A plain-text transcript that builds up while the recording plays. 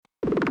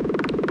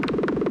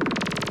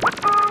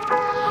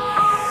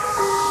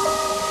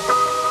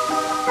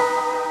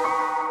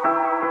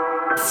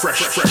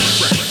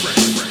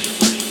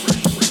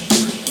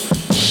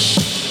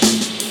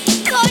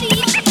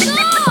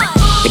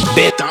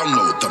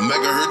Download the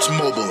Megahertz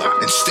mobile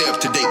app and stay up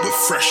to date with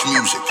fresh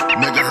music.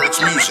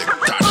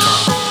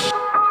 MegahertzMusic.com.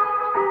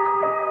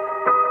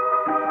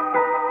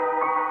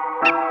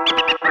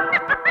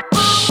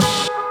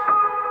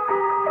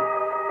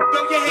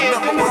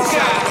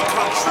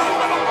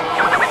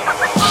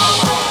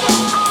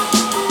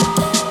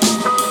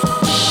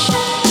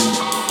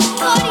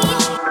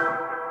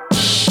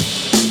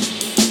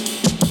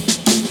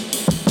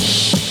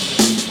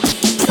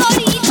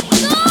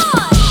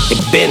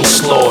 Been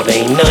slaughtered,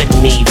 ain't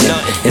nothing even.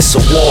 It's a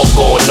war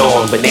going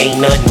on, but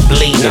ain't nothing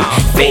bleeding.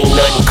 If ain't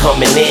nothing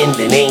coming in,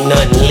 then ain't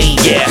nothing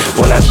leaving.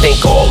 When I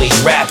think all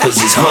these rappers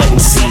is hunting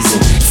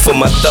season. For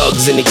my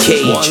thugs in the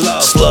cage,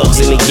 slugs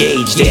in the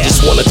gauge. They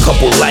just want a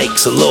couple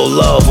likes, a little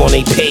love on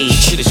their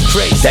page.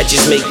 That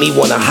just make me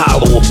wanna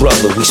hollow a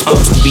brother. We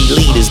supposed to be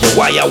leaders, then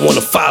why y'all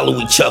wanna follow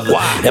each other?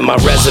 And my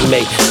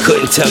resume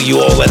couldn't tell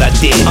you all that I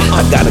did.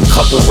 I got a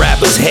couple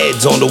rappers'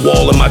 heads on the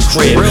wall in my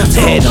crib.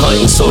 Head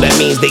hunting, so that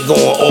means they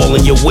going all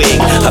in your wig.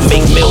 I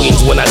make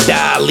millions, when I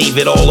die, I leave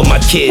it all on my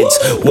kids.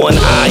 One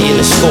eye in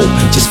the scope,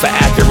 just for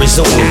accurate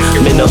zooming.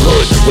 I'm in the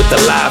hood with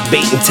the live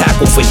bait and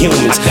tackle for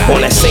humans.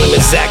 On that same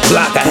exact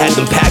block, I had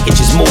them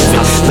packages moving.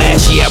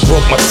 Last year I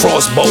broke my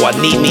crossbow, I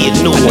need me a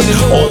new one.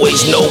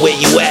 Always know where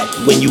you at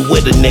when you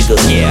with a nigga.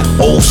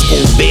 Old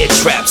school bear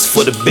traps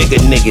for the bigger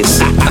niggas.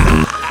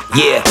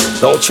 Yeah,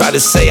 don't try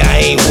to say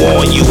I ain't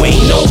warned you,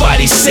 ain't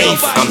nobody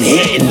safe. I'm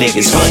hitting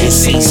niggas, hunting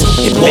season.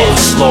 It been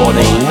slaughtered,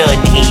 ain't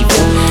nothing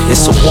even.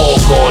 It's a war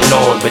going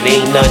on, but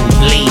ain't nothing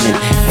bleeding.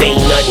 If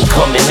ain't nothing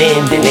coming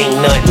in, then ain't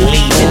nothing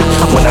leaving.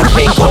 When I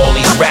think all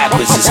these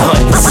rappers is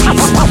hunting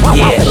season.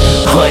 Yeah,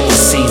 hunting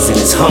season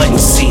is hunting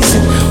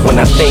season.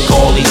 When I think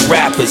all these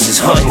rappers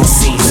is hunting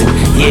season.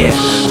 Yeah,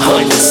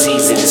 hunting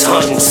season is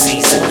hunting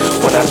season.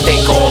 When I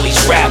think all these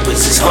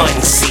rappers is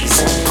hunting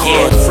season.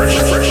 Yeah, fresh.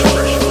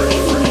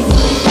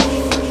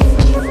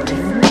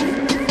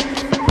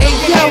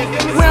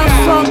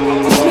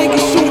 This nigga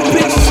shoot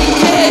bitches and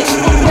cash.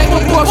 Back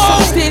up off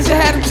upstairs, I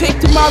had him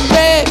take to my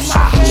raps.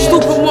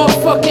 Stupid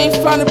motherfucker ain't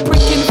find a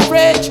brick in the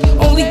fridge.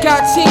 Only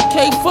got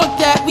 10K, fuck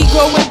that, we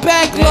going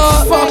back,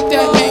 Lord. Fuck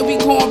that, man, we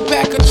going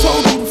back. I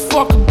told you the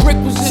fucking brick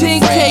was in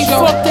the 10K,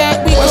 fuck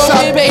that, we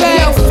going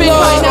back. Fit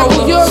right now,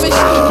 we Urish,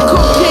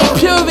 cocaine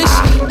purist.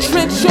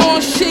 Trench on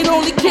shit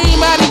only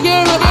came out of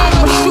Europe.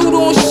 My shoot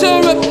on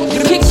syrup,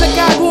 the kicks I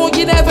got on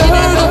you never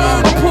heard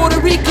of. A Puerto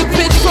Rican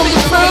bitch from the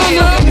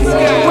burner.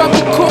 Rub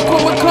the coke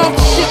on my gun,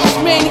 shit was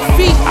many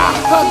feet.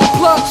 Hug the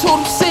plug, told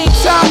him same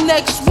time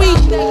next week.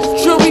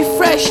 Jury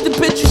fresh, the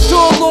bitch was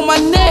all on my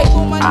neck.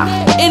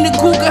 In the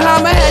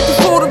Guggenheim, I had to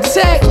fold him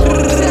tech.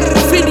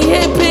 Finny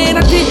headband,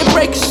 I didn't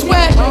break a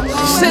sweat.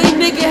 Same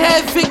nigga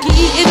had Vicky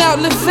eating out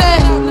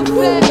Levette.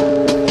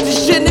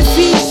 This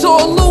Genevieve's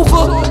all over.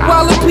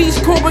 Wallabies,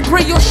 Cobra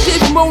Gray, your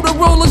shit,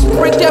 Motorola's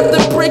brick after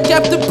brick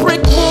after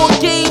brick, more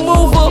game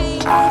over.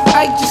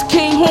 I just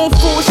came home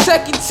for a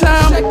second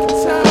time.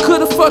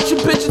 Could've fucked your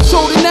bitch and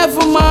told her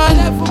never mind.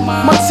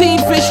 My team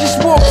vicious,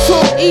 walk,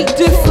 talk, eat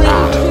different.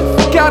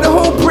 Got a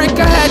whole brick,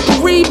 I had to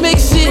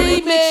remix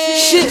it.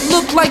 Shit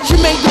looked like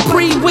Jermaine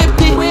Dupri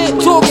whipped it.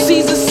 Dog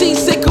Caesar,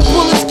 seasick,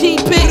 bullets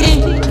keep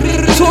hitting.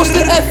 Toss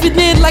the effing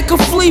in like a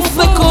flea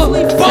flicker.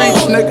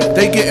 Preach, nigga,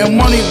 they getting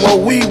money while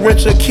we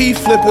richer. Key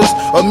flippers,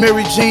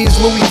 Mary Jeans,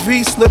 Louis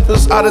V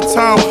slippers. Out of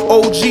town,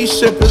 OG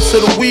shippers to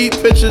the weed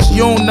pitchers.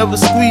 You don't never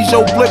squeeze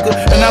your blicker,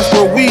 and that's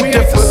where we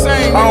differ.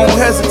 I don't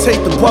hesitate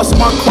to bust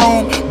my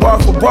chrome. Bar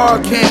for bar,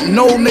 can't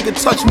no nigga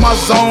touch my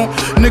zone.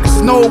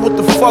 Niggas know what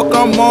the fuck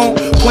I'm on.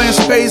 Playing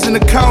spades in the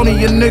county,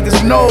 your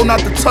niggas know not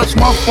to touch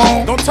my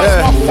phone. Don't touch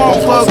my phone.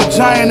 I plug a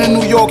giant in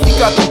New York, he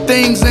got them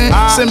things in.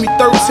 Send me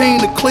 13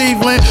 to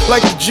Cleveland,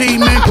 like the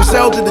G-Man.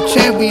 Griselda the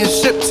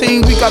championship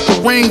team, we got the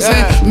rings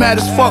in. Mad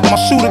as fuck, my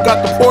shooter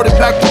got deported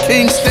back to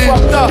Kingston.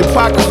 Your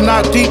pocket's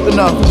not deep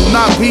enough, do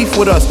not beef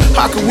with us.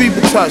 How can we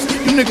be touched?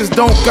 You niggas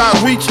don't got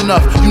reach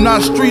enough, you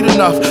not street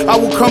enough. I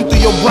will come through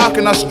your block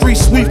and I street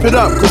sweep it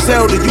up.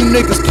 Griselda, you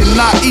niggas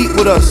cannot eat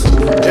with us.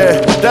 Yeah,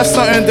 that's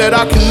something that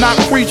I cannot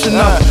preach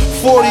enough.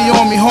 40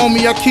 on me,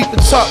 homie, I keep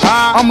it tucked.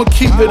 I'ma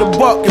keep it a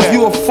buck. If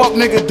you a fuck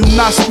nigga, do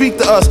not speak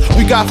to us.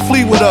 We got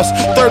Flea with us,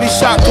 30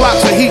 shot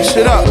Glocks to heat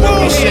shit up.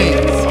 Machine.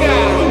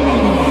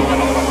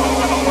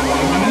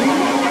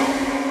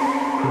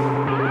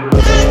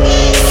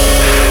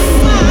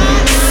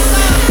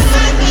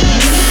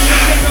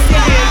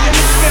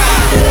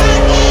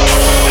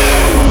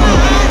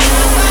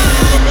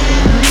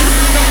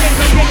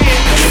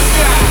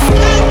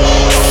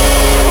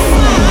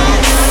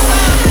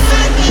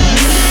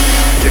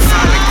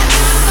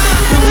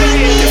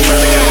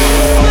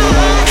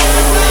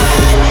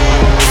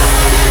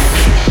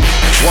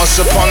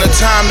 Once upon a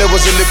time there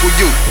was a liquid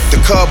youth, the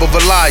cub of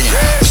a lion,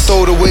 a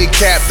stowed away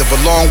captive, a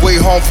long way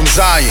home from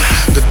Zion.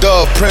 The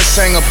dove Prince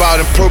sang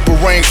about in purple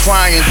rain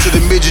crying to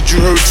the midget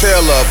you heard tell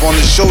of on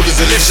the shoulders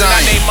of the giant.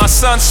 I named my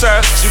son, sir,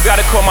 so you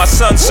gotta call my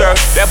son, sir.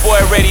 That boy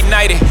already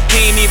knighted,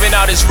 he ain't even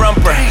out his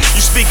rumper.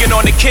 You speaking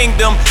on the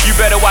kingdom, you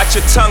better watch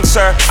your tongue,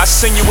 sir. I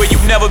send you where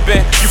you've never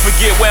been, you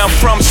forget where I'm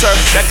from, sir.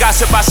 That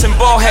gossip I send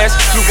ball heads,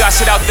 you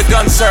gossip out the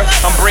gun, sir.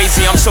 I'm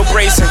brazy, I'm so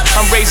brazen,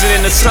 I'm raising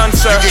in the sun,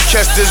 sir. You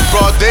can catch this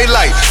broad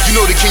daylight, you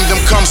know the kingdom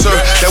comes, sir.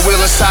 That wheel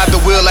inside the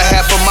wheel, a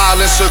half a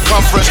mile in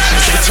circumference.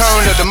 It's the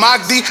return of the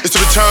Magdi, it's the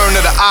return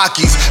of the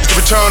Akis. It's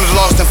the return of the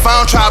lost and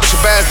found tribe of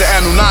Shabazz, the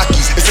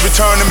Anunnakis. It's the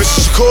return of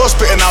Mr. Shakur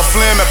spitting out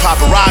phlegm at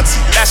paparazzi.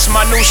 That's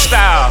my new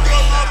style.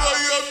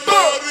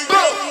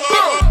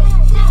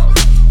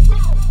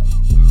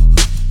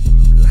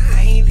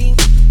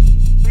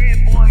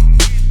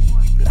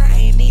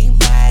 Blinding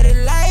by the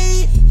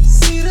light,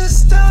 see the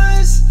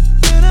stars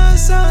in the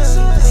sun.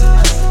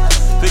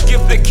 The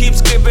gift that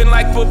keeps giving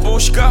like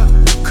babushka.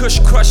 Kush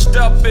crushed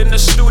up in the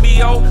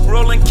studio,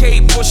 rolling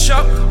Kate push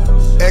up.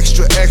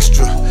 Extra,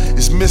 extra,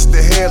 it's Mr.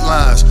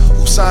 Headlines,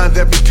 who signed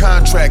every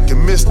contract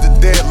and missed the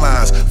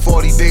deadlines.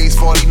 40 days,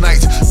 40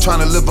 nights, trying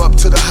to live up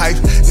to the hype.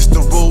 It's the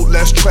road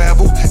less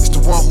traveled, it's the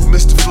one who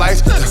missed the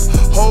flights.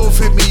 Hove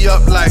hit me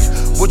up like,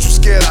 what you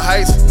scared of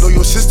heights? Know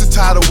your sister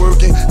tired of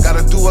working,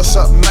 gotta do her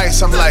something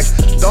nice. I'm like,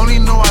 don't he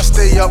know I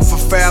stay up for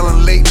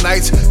fouling late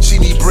nights? She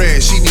need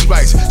bread, she need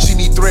rice, she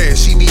need thread,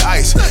 she need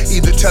ice.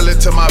 Either tell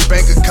it to my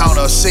bank account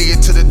or say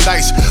it to the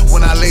dice.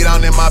 When I lay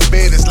down in my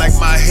bed, it's like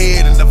my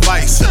head in the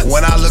vice.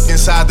 When I look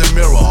inside the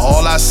mirror,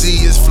 all I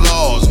see is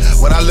flaws.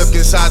 When I look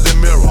inside the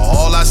mirror,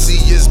 all I see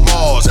is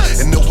Mars.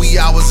 In the wee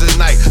hours of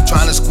night,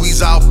 trying to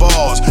squeeze out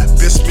bars.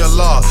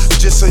 Bismillah,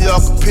 just so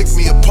y'all can pick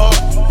me apart.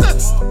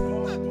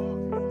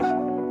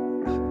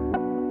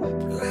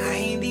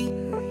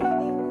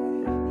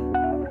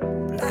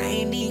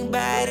 Blinding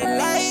by the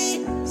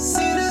light,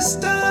 see the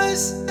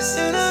stars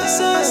in the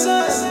sun.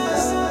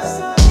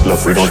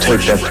 Look, we're gonna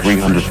take that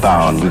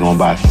 300,000, we're gonna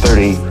buy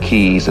 30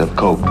 keys of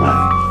coke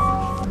money.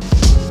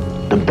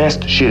 The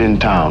best shit in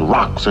town,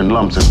 rocks and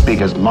lumps as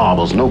big as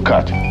marbles, no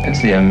cut.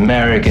 It's the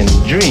American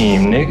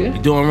dream, nigga.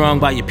 You're doing wrong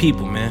by your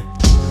people, man.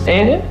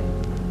 Ain't it?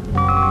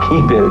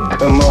 You better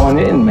come on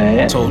in,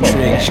 man. Told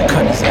Trigg she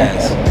cut his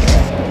ass.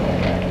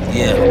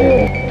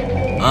 Yeah.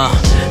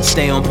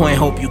 Stay on point,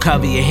 hope you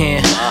cover your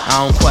hand.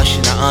 I don't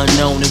question the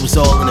unknown, it was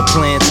all in the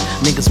plans.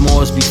 Niggas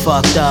Moors be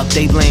fucked up,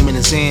 they blaming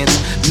his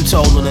hands. You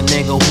told on a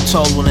nigga, who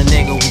told on a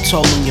nigga, who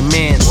told on your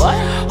mans. What?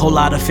 Whole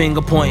lot of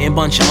finger pointing,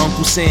 bunch of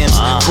Uncle Sams.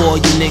 For all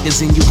you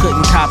niggas and you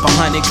couldn't cop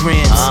 100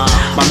 grams.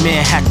 My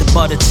man had the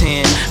butter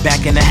tan,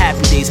 back in the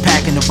happy days,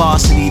 packing the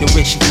varsity, the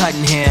Richie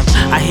Cunningham.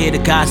 I hear the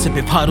gossip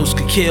if huddles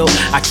could kill.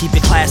 I keep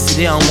it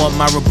classy, they don't want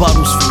my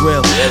rebuttals for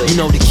real. You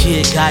know the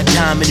kid got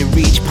diamond and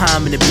reach,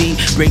 palm in the beat.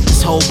 Break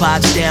this whole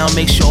box down,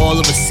 make sure all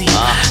of us see.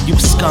 You a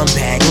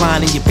scumbag,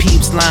 lining your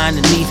peeps, lying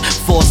underneath.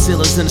 4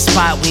 ceilers in the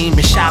spot, we ain't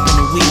been shopping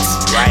in weeks.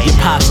 Your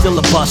pop still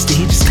a buster,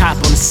 he just cop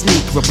on the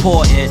sneak.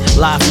 Reporting,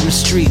 live from the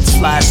streets,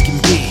 fly as can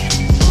be.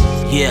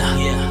 Yeah,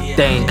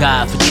 thank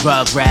God for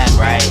drug rap.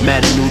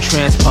 Met a new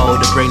transpo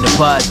to bring the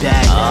bud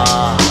back.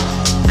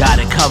 Got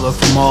it covered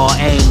from all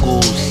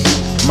angles.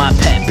 My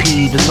pet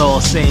peeve is all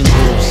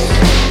singles.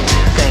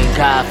 Thank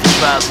God for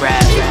drug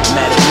rap.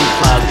 Met a new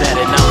plug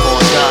better number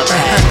on dub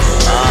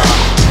hats.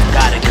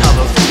 Got it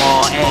covered from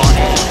all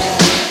angles.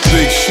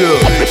 Big Shug.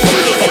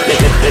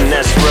 And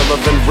that's realer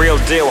than real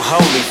deal,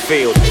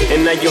 Holyfield.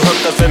 And now you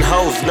hookers and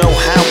hoes know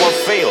how I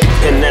feel.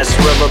 And that's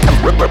realer than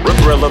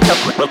real.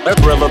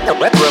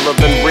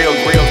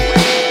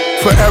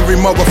 For every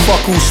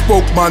motherfucker who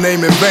spoke my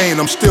name in vain,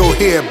 I'm still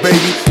here,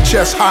 baby,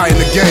 chest high in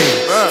the game.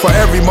 For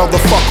every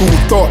motherfucker who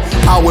thought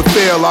I would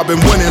fail, I've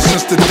been winning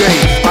since the day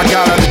I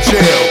got out of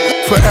jail.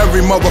 For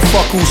every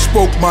motherfucker who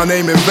spoke my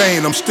name in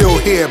vain, I'm still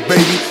here,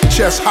 baby,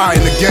 chest high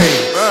in the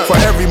game. For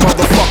every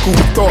motherfucker who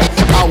thought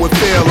I would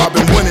fail, I've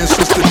been winning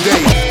since the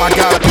day I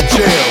got out of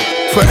jail.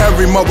 For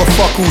every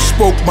motherfucker who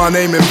spoke my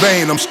name in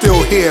vain, I'm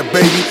still here,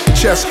 baby,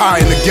 chest high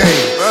in the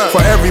game.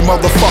 For every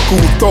motherfucker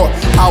who thought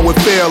I would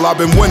fail, I've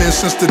been winning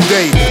since the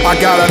day I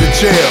got out of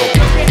jail.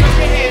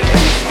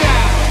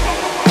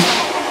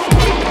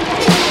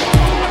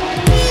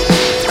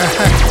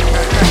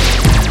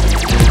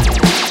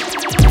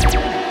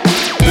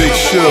 Big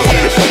Shug.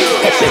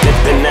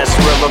 And that's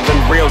realer than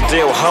real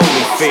deal,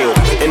 Holyfield.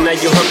 And now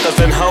you hookers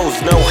and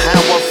hoes know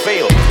how I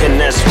feel. And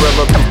that's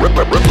realer than real.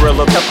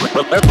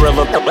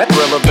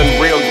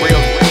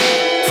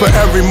 For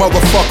every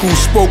motherfucker who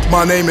spoke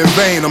my name in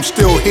vain, I'm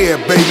still here,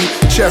 baby,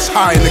 chest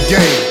high in the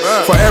game.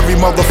 For every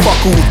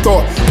motherfucker who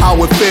thought I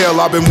would fail,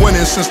 I've been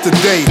winning since the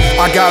day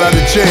I got out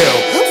of jail.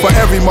 For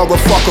every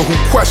motherfucker who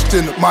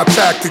questioned my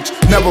tactics,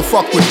 never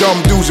fuck with dumb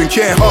dudes and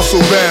can't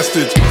hustle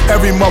bastards.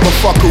 Every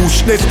motherfucker who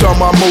snitched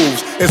on my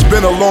moves, it's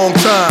been a long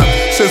time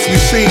since we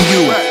seen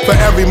you. For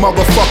every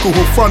motherfucker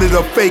who fronted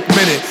a fake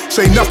minute,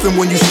 say nothing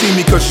when you see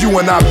me cause you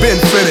and I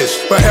been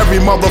finished. For every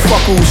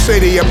motherfucker who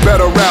say they a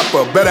better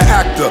rapper, better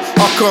actor,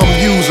 how come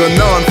you's a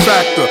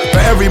non-factor?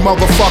 For every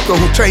motherfucker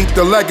who taint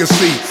the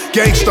legacy,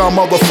 Gangsta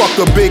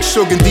motherfucker, Big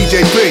Suge and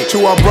DJ B.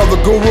 To our brother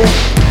Guru,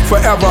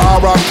 forever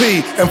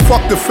R.I.P. And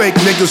fuck the fake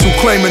niggas who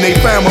claiming they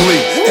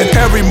family. And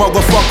every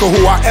motherfucker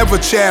who I ever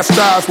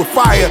chastised with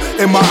fire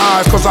in my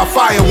eyes, cause I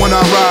fire when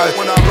I ride.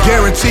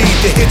 Guaranteed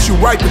to hit you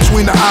right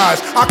between the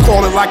eyes. I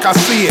call it like I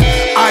see it,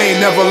 I ain't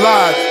never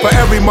lied. For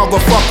every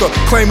motherfucker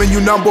claiming you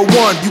number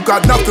one, you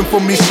got nothing for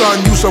me, son,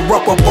 you's a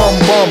rubber bum.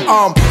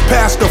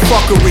 Past the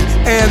fuckery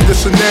and the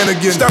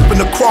shenanigans. Step in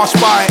the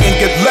crossfire and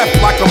get left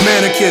like a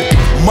mannequin.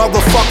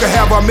 Motherfucker,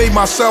 have I made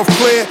myself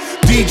clear?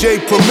 DJ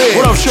Premier,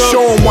 what up,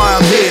 show 'em why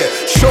I'm here,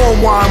 show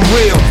 'em why I'm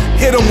real.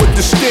 Hit 'em with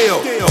the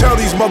steel, tell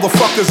these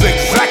motherfuckers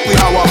exactly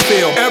how I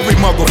feel. Every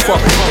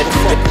motherfucker.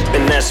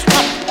 And that's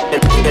realer than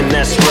real. And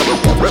that's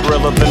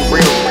realer than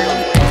real.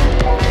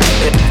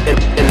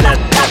 And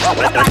that's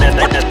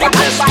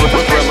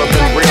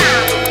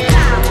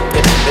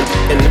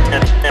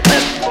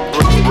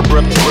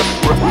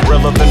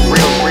realer than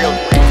real.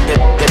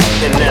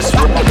 And that's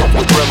realer.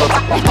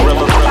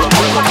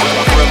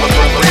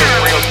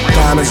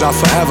 Diamonds are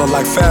forever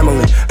like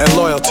family and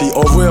loyalty,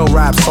 or real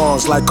rap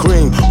songs like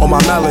cream or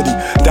my melody.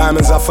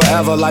 Diamonds are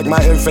forever like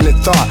my infinite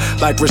thought,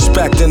 like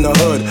respect in the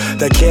hood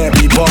that can't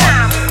be bought.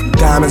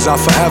 Diamonds are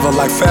forever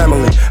like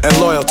family and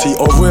loyalty,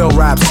 or real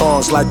rap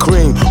songs like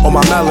cream or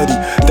my melody.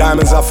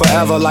 Diamonds are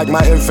forever like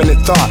my infinite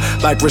thought,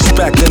 like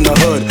respect in the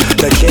hood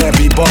that can't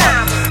be bought.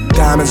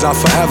 Diamonds are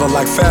forever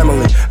like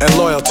family and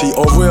loyalty,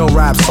 or real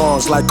rap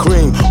songs like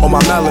cream or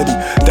my melody.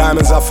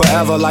 Diamonds are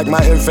forever like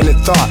my infinite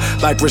thought,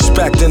 like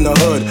respect in the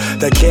hood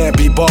that can't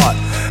be bought.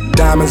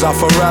 Diamonds are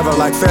forever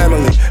like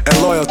family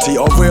and loyalty,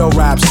 or real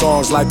rap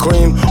songs like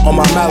cream or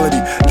my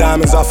melody.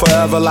 Diamonds are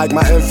forever like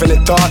my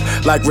infinite thought,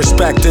 like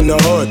respect in the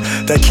hood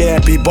that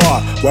can't be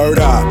bought. Word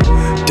up,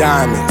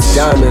 diamonds.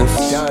 Diamonds,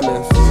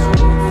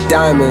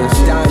 diamonds,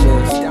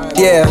 diamonds,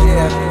 yeah.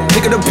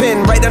 Pick up the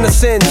pen, write down the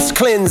sins,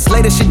 cleanse,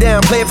 lay this shit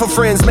down, play it for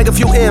friends, make a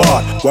few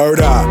M's.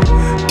 Word up,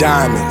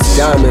 diamonds,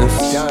 diamonds,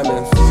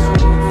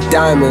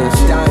 diamonds,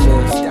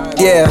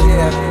 diamonds, yeah.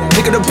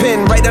 Pick up the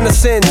pen, write down the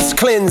sins,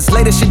 cleanse,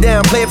 lay this shit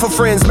down, play it for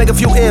friends, make a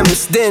few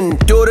M's, then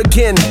do it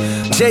again.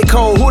 J.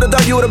 Cole, who'da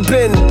thought you would've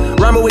been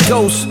rhyming with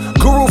ghosts?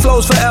 Guru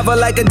flows forever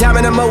like a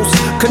diamond at most.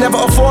 Could never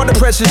afford the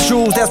precious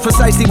jewels, that's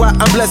precisely why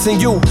I'm blessing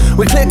you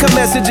with clear-cut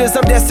messages.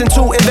 I'm destined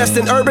to invest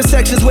in urban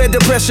sections where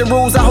depression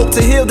rules. I hope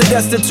to heal the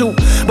destitute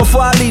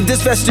before I leave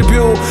this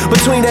vestibule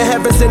between the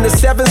heavens and the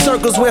seven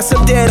circles where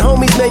some dead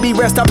homies maybe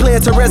rest. I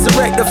plan to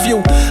resurrect a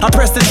few. I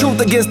press the truth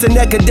against the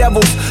neck of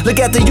devils. Look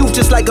at the youth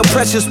just like a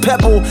precious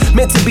pebble,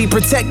 meant to be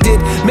protected.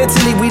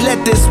 Mentally we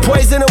let this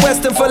poison of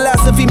Western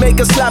philosophy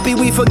make us sloppy.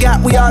 We forgot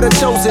we are the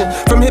chosen.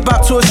 From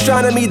hip-hop to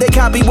astronomy, they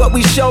copy what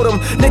we showed them.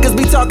 Niggas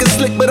be talking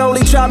slick but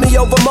only try me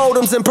over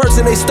modems. In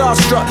person they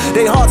starstruck,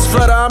 they hearts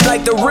flutter. I'm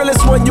like the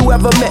realest one you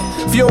ever met.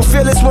 If you don't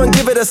feel this one,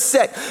 give it a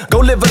sec. Go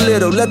live a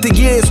little, let the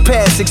years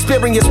pass.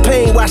 Experience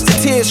pain, watch the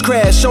tears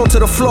crash onto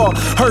the floor.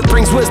 Hurt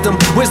brings wisdom,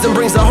 wisdom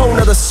brings a whole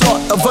nother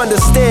sort of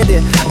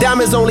understanding.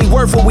 Diamonds only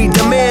worth what we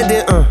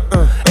demanding,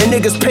 and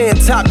niggas paying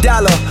top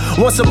dollar.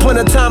 Once upon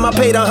a time I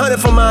paid 100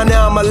 for mine,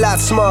 now I'm a lot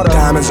smarter.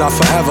 Diamonds are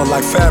forever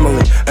like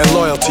family and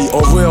loyalty,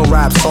 or real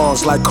rap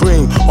songs like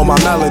cream or my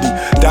melody.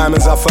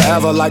 Diamonds are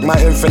forever like my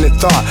infinite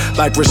thought,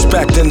 like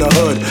respect in the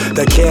hood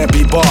that can't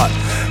be bought.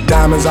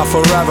 Diamonds are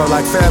forever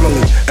like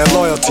family and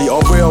loyalty,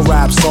 or real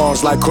rap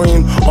songs like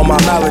cream or my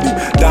melody.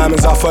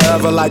 Diamonds are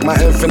forever like my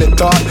infinite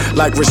thought,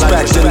 like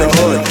respect in the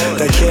hood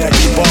that can't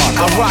be bought.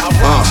 I rock.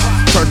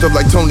 Turned up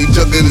like Tony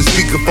Jugger the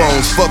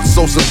speakerphones. Fuck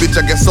Sosa, bitch,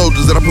 I got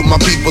soldiers that I put my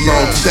people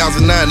on.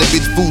 2009, the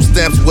bitch food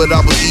stamps what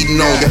I was eating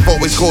on. Got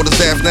always called us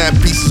half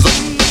 9 pieces of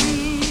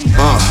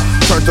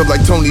turned up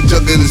like Tony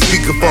Jugger the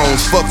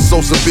speakerphones. Fuck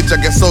Sosa, bitch, I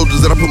got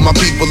soldiers that I put my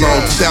people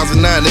on. 2009,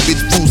 the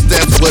bitch food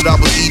stamps what I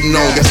was eating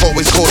on. Got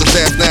always called us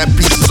half 9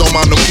 pieces on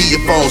my Nokia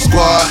phone.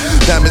 Squad,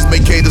 diamonds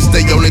make haters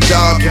stay on their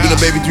job. Keeping a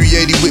baby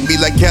 380 with me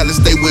like Cali,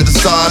 stay with the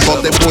side. Bought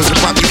that poison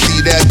pop, you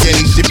see that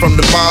Afghani shit from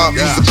the mob.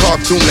 Use a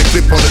cartoon that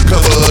clip on the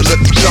cover of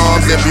Lucky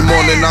Charms. Every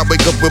morning I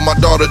wake up with my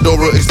daughter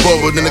Dora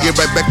Explorer. Then I get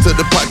right back to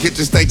the pot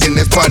kitchen stinking,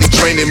 that's potty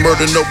training.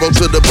 Murder no road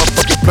to the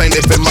motherfucking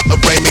plaintiff in my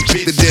arraignment.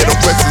 Keep the dead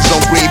oppressors on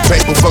green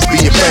paper, fuck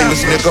being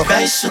famous, nigga.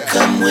 Rice will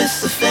come with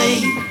the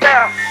fame.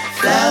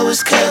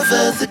 Flowers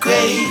cover the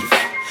grave.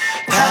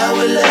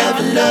 Power, love,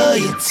 and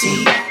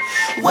loyalty.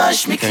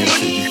 Wash me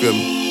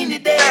clean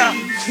today.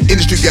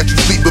 Industry got you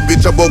sleep, but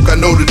bitch, I woke, I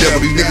know the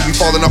devil. These niggas be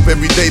falling off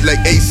every day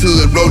like Ace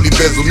Hood, Rolly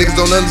Bezel. Niggas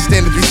don't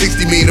understand the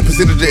 360 mean a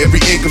percentage of every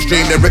income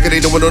stream. That record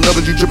ain't no one on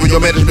numbers, you triple your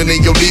management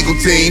and your legal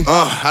team.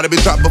 I'd have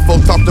been dropped before,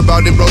 talked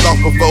about it, rolled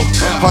off before.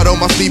 Hard on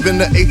my sleeve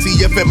in the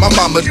ATF at my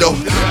mama though.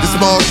 The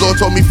small store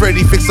told me,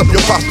 Freddie, fix up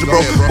your posture,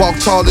 bro. Walk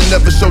tall and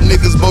never show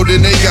niggas more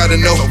than they gotta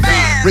know.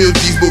 Real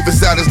G's moving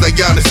silence like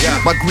Giannis.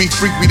 My Greek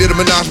freak, we did a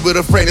menage with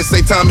a friend at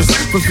St. Thomas.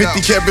 Put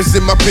 50 carats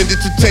in my pendant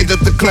to change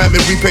up the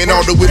climate. Repaint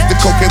all the whips, the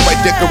cocaine white,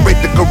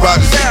 decorate the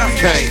garage.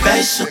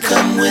 Rice will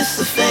come with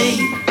the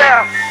fame.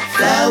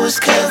 Flowers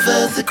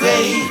cover the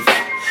grave.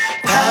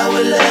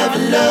 Power, love,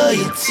 and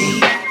loyalty.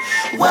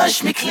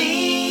 Wash me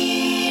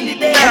clean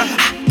today.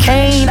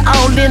 Cane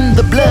all in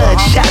the blood,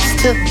 shots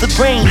to the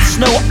brain,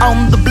 snow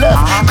on the bluff.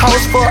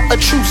 Calls for a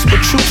truce, but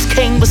troops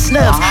came with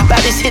snubs.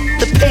 Bodies hit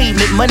the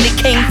pavement, money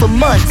came for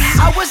months.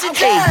 I wasn't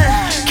done.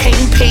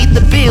 Cane paid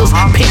the bills,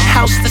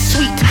 penthouse the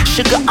suite,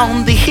 sugar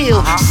on the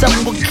hill. Some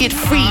will get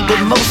free, but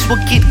most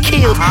will get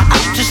killed.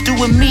 I'm just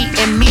doing me,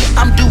 and me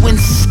I'm doing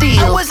still.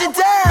 I wasn't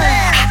done.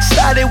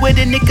 Started with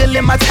a nickel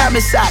in my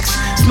Thomas socks,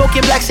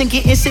 smoking blacks and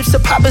getting sips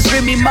of Papa's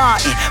Remy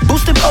Martin,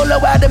 boosting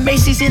polo out of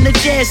Macy's in the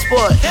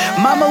Jansport.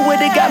 Mama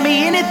would've got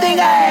me anything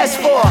I asked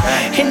for.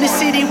 In the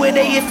city where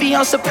they iffy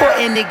on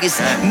supporting niggas.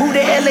 Moved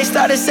to LA,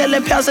 started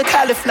selling pounds of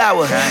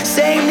cauliflower.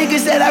 Same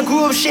niggas that I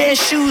grew up sharing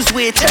shoes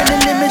with, turning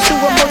them into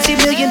a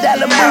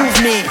multi-million-dollar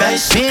movement.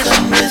 Rice will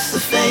come with the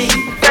fame.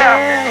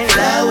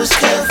 Flowers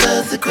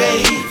cover the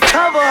grave.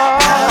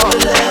 Power,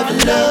 love,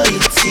 and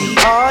loyalty.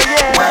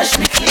 Wash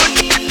me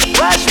clean.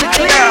 Wash me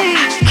clean.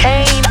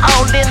 Cane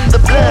all in the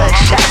blood,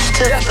 shots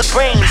to the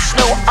brain,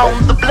 snow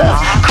on the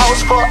bluff.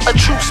 Calls for a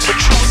truce, but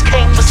truce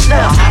came for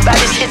snubs.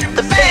 Bodies hit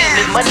the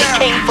pavement, money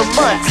came for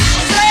months.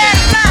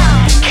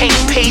 Cane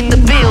paid the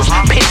bills,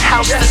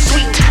 penthouse the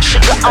suite,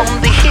 sugar on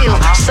the hill.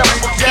 Some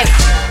will get,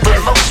 but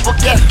most will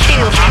get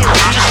killed. I'm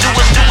just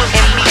doing,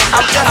 and me,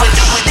 I'm doing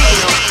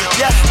still.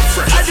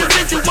 I just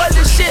been through all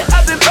this shit.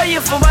 I've been praying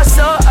for my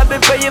soul. I've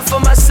been praying for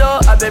my soul.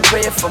 I've been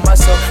praying for my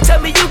soul.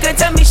 Tell me you can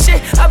tell me shit.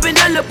 I've been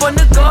all up on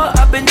the go.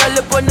 I've been all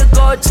up on the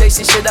go.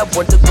 Chasing shit I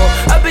want to go.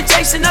 I've been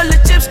chasing all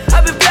the chips.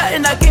 I've been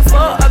plotting I can't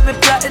fall. I've been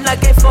plotting I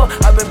can't fall.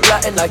 I've been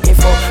plotting I can't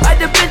fall. I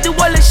just been through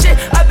all this shit.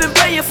 I've been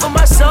praying for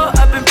my soul.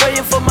 I've been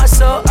praying for my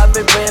soul. I've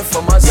been praying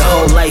for my soul.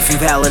 Your whole life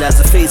invalid as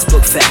a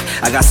Facebook fact.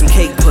 I got some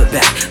cake put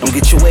back. Don't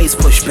get your waist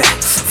pushed back.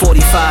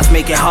 45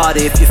 make it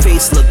harder if your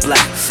face look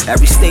black.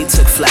 Every state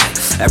took flat.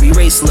 Every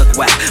race look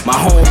whack. My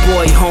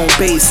homeboy, home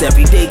base,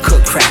 every day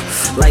cook crack.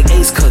 Like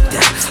Ace cooked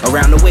that.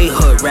 Around the way,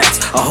 hood rats.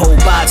 A whole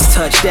box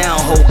touchdown,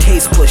 whole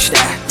case push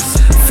that.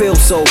 Feel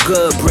so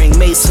good, bring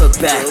Mace Hook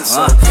back.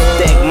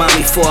 Thank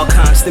mommy for a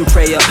constant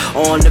prayer.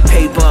 On the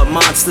paper,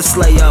 monster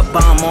slayer,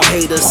 bomb on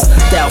haters.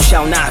 Thou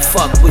shalt not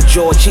fuck with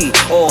Georgie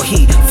or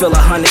he. Fill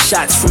 100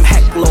 shots from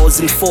hecklors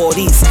and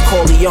 40s.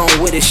 Corleone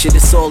with it, shit,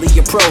 it's all the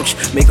approach.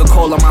 Make a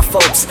call on my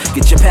folks,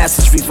 get your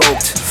passes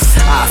revoked.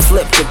 I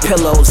flip the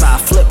pillows, I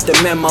flip the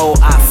memo,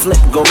 I flip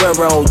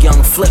Guerrero,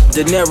 young flip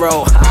De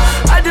Niro.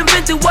 I done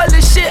been through all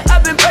this shit.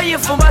 I've been praying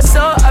for my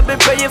soul. I've been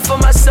praying for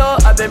my soul.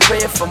 I've been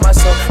praying for my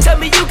soul. Tell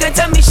me you can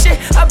tell me shit.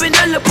 I've been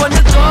all up on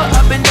the go.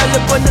 I've been all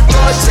up on the go.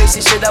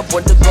 Chasing shit I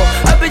want to go.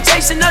 I've been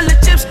chasing all the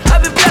chips.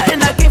 I've been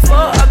plotting I can't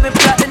fall. I've been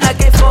plotting I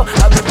can't fall.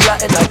 I've been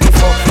plotting I can't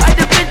fall. I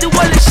done been through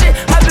all this shit.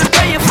 I've been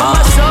praying for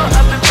my soul.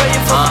 I've been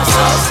praying for my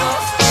soul.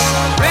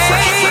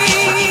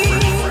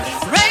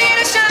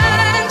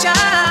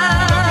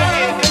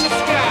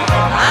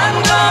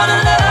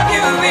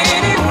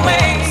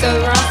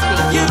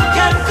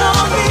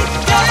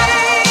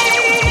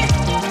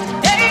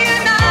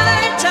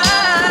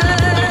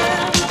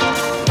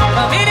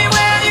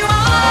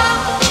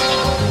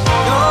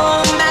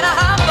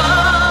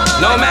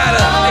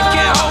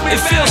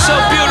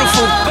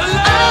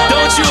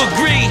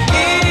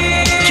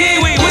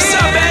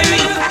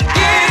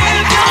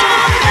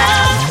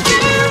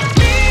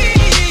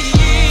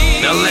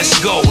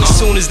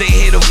 They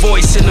hear the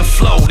voice in the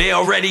flow, they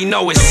already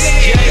know it's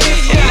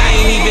and I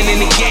ain't even in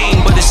the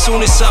game, but as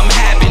soon as something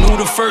happen, who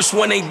the first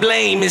one they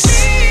blame is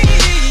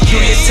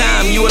you. Your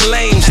time, you a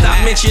lame.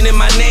 Stop mentioning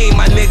my name,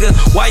 my nigga.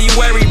 Why you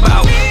worry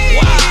about?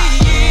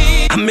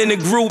 Why? I'm in a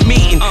group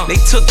meeting, they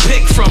took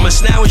pic from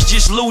us, now it's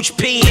just Luch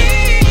peeing.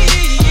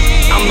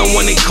 I'm the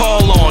one they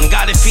call on,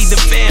 gotta feed the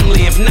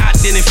family, if not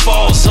then it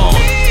falls on.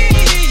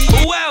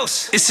 Who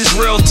else? This is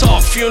real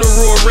talk,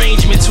 funeral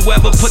arrangements,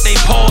 whoever put they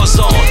paws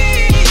on.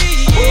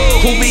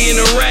 Who be in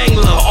a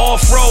Wrangler,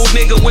 off-road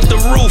nigga with the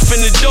roof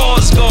and the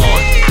doors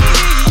gone.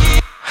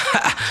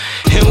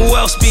 And who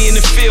else be in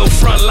the field,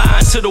 front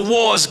line till the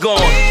war's gone.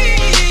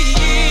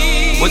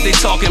 What they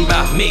talking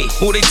about? Me.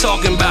 Who they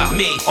talking about?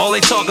 Me. All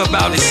they talk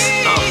about is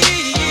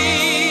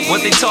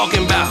what they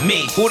talking about?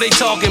 Me. Who they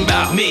talking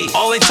about? Me.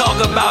 All they talk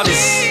about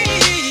is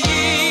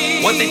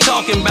what they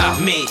talking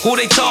about? Me. Who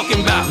they talking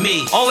about?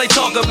 Me. All they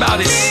talk about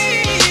is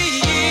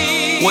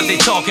what they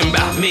talking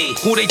about? Me.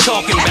 Who they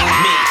talking about?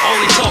 Me. All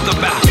they talk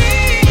about.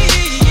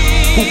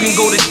 Who can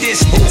go the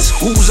distance?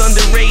 Who's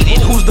underrated?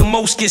 Who's the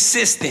most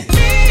consistent?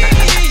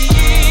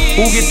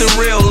 Who get the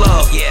real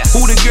love?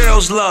 Who the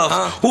girls love?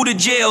 Who the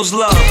jails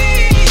love?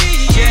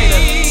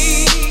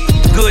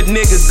 Good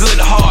nigga, good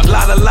heart,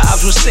 lot of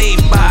lives were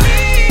saved by.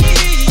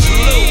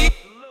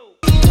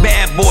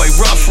 Bad boy,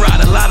 rough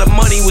rider, a lot of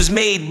money was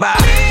made by.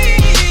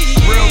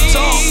 Real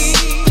talk.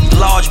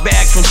 Large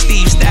bag from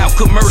Steve Style,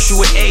 commercial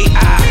with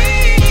AI.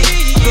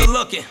 Good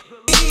looking.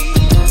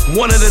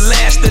 One of the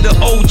last of the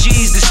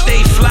OGs to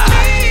stay fly.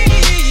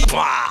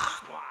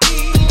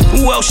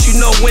 Who else you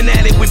know went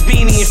at it with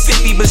Beanie and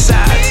 50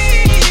 besides?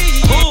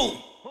 Who?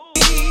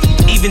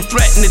 Even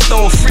threatened to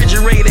throw a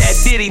refrigerator at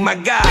Diddy, my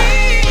guy.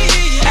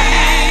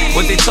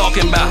 What they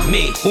talking about?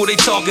 Me. Who they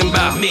talking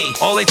about? Me.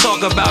 All they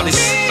talk about is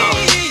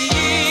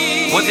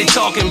what they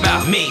talking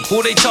about? Me.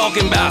 Who they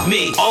talking about?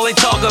 Me. All they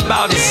talk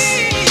about is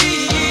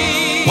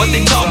what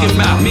they talking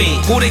about?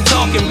 Me. Who they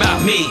talking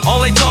about? Me. All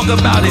they talk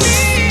about is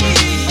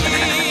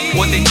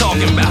what they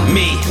talking about?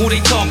 Me. Who they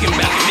talking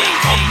about? Me.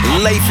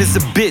 Life is a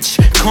bitch,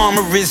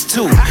 karma is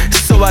too.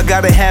 So I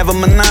gotta have a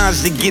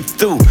menage to get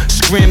through.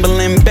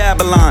 Scrambling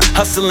Babylon,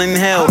 hustling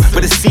hell.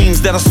 But it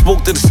seems that I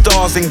spoke to the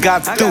stars and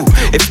got through.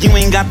 If you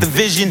ain't got the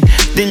vision,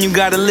 then you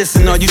gotta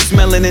listen. Or you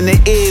smell it in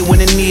the air when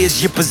it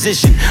nears your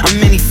position. I'm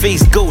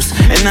many-faced ghost,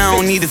 and I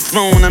don't need a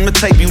throne. I'm the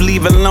type you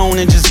leave alone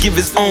and just give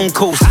his own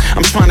coast.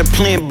 I'm trying to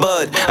plant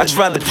bud, I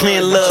tried to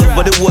plant love,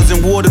 but it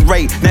wasn't watered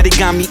right. Now they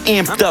got me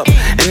amped up.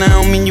 And I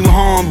don't mean you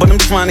harm, but I'm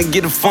trying to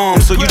get a farm.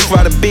 So you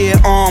try to bear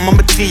arm,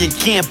 I'ma tear your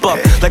camp up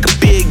like a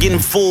bear getting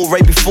full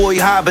right before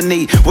you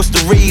hibernate. What's the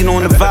rain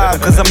on the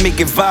vibe? Cause I make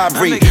it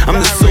vibrate. I'm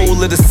the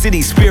soul of the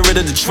city, spirit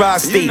of the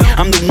tri-state.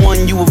 I'm the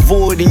one you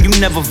avoid and you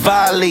never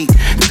violate.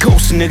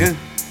 Ghost nigga.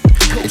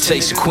 It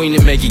takes a queen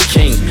to make a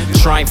king.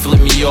 Try and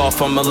flip me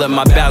off, I'ma let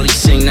my belly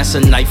sing. That's a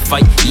knife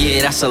fight,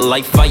 yeah, that's a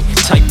life fight.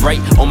 Type right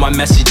on my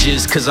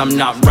messages, cause I'm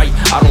not right.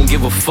 I don't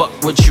give a fuck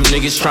what you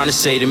niggas trying to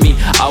say to me.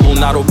 I will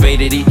not obey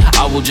to thee,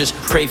 I will just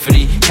pray for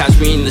thee. Catch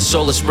me in the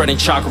solar spreading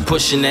chakra,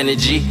 pushing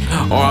energy.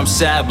 Or I'm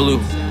sad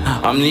blue,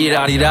 I'm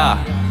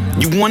need-a-dee-da.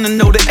 You wanna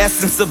know the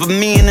essence of a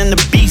man and a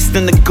beast,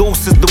 and the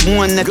ghost is the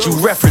one that you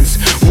reference.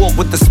 Walk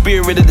with the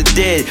spirit of the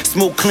dead,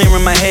 smoke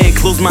clearing my head,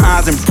 close my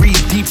eyes and breathe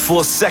deep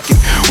for a second.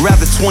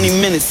 Rather 20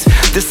 minutes,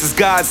 this is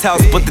God's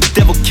house, but the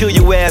devil kill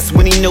your ass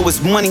when he know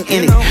it's money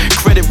in it.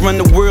 Credit run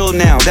the world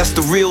now, that's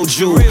the real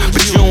jewel.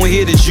 But you don't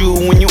hear the jewel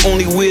when you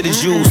only wear the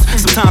jewels.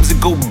 Sometimes it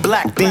go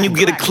black, then you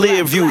get a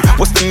clear view.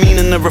 What's the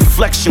meaning of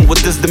reflection?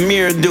 What does the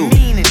mirror do?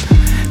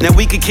 Now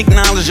we can kick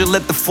knowledge or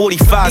let the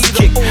 45s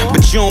kick,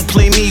 but you don't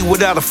play me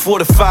without a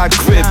fortified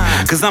grip.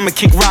 Cause I'ma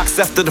kick rocks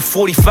after the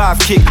 45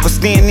 kick, or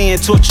stand there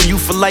and torture you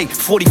for like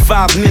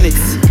 45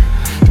 minutes.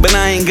 But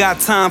I ain't got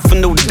time for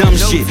no dumb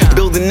shit.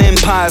 Building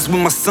empires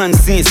with my son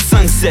seeing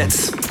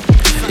sunsets.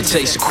 It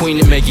takes a queen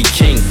to make a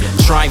king.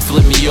 Try and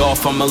flip me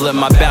off, I'ma let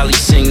my belly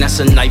sing. That's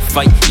a knife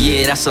fight,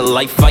 yeah, that's a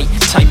life fight.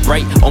 Type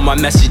right on my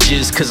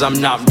messages, cause I'm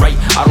not right.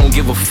 I don't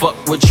give a fuck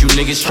what you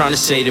niggas trying to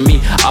say to me.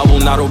 I will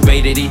not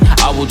obey to thee,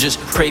 I will just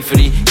pray for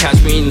thee.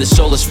 Catch me in the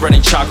solar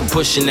spreading chakra,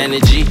 pushing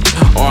energy.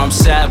 Or I'm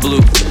sad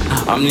blue,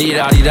 I'm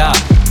need-a-dee-da.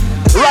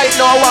 Right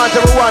now I want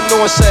everyone to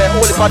know, say,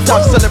 all the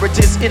top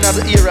celebrities in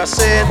the era,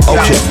 saying.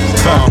 Okay.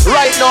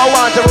 Right now I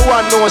want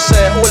everyone to know,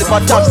 say, all the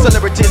top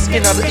celebrities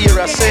in the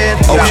era, saying.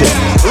 Okay.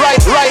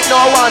 Right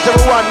now I want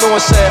everyone to know,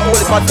 say, all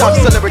the top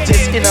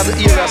celebrities in the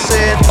era,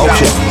 saying.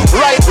 Okay.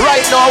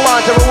 Right now I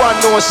want everyone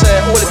to know, say,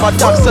 all the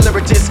top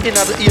celebrities in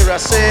the era,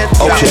 saying.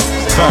 Okay.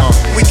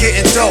 We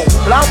getting dope.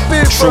 Black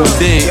people. True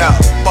D. Yeah.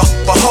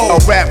 Behold,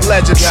 a rap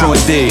legend. True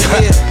D.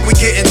 We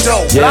getting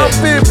dope. Yeah. Black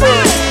people.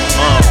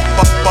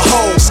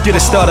 Behold. Let's get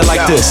it started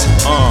like this.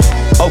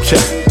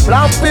 Okay.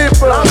 Black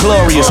people.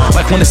 Glorious,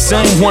 like when the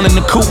same one in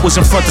the coupe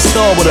was in front to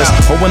star with us,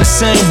 or when the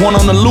same one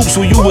on the loops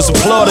who you was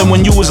applauding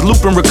when you was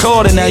looping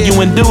recording. Now you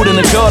endued in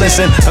the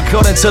gardens, and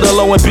according to the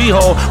low and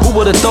behold, who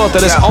would've thought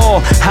that it's all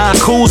high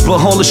cools,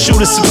 but all the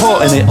shooters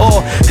supporting it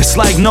all.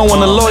 It's like knowing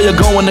a lawyer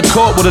going to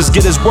court with us,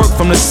 get his work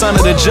from the son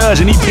of the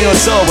judge, and he be on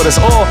tour with us.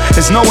 All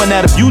it's knowing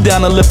that if you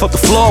down to lift up the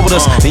floor with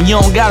us, then you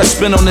don't gotta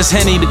spin on this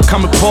Henny to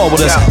come and pour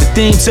with us. The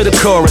theme to the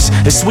chorus,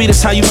 as sweet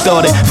as how you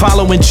thought it.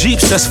 Following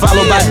Jeeps, that's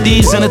followed by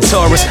D's and a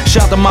Taurus.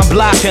 Shout to my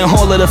block and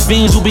all of the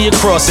fiends will be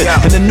across it.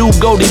 And the new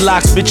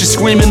Goldilocks bitches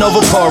screaming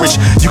over porridge.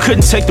 You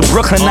couldn't take the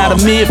Brooklyn out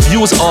of me if you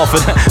was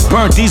offered.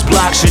 Burnt these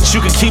block shit, you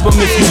could keep them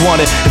if you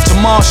wanted. If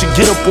tomorrow should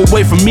get up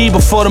away from me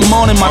before the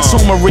morning, my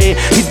tomb read,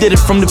 he did it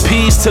from the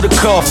peas to the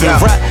coffin.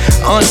 Right,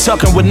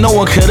 untucking what no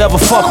one could ever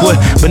fuck with,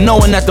 but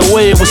knowing that the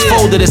way it was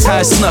folded is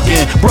how it snuck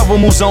in. Brother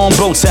moves on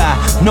bow tie,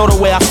 know the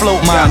way I float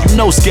mine. You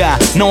know Sky,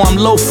 know I'm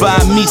lo-fi,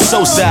 meet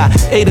so side.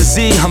 A to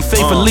Z, I'm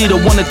faithfully the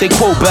one that they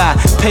quote by.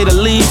 Pay to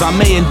leave, I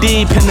made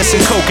A&D, Pennis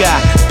and Coke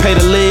eye. Pay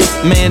to live,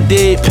 man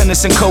did,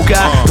 Pennis and Coke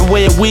eye. The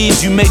way it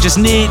weaves, you may just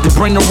need to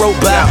bring the rope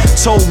by.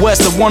 Told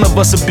West that one of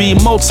us would be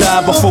multi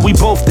before we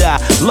both die.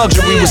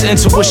 Luxury was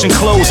intuition,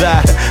 close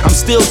eye. I'm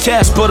still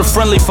cash, but a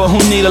friendly for who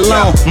need a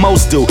loan.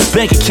 Most do.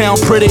 Bank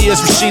account pretty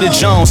as Rashida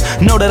Jones.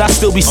 Know that I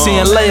still be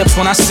seeing layups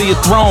when I see a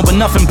throne, but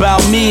nothing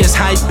about me is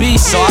hype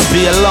beast, so I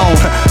be alone.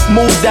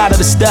 Moved out of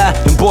the sty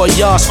in boy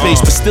yard space,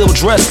 but still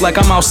dressed like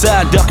I'm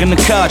outside ducking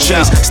the car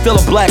chase. Still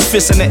a black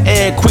fist in the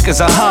air, quick as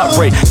a heart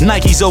rate.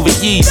 Nikes over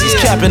Yeezys,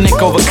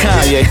 Kaepernick over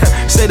Kanye.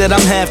 Say that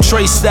I'm half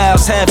Trace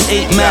Styles, half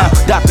 8 Mile.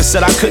 Doctor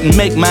said I couldn't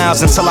make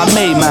miles until I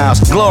made miles.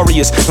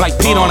 Glorious, like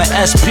Pete on an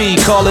SP,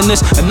 calling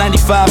this a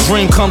 95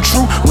 dream come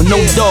true with no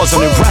doors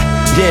on it, right?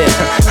 Yeah,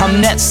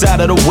 I'm that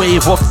side of the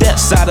wave, off that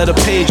side of the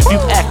page. If you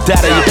act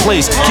out of your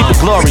place, keep it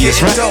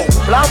glorious, right?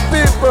 Black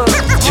people.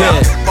 Yeah,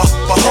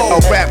 A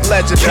rap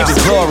legend. keep it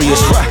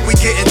glorious, right? We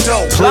getting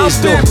dope. Please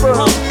do.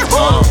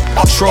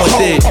 Troy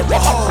did.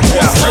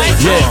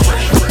 Yeah.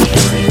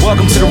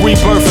 Welcome to the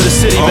rebirth of the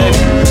city, baby.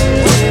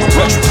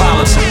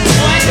 Metropolitan.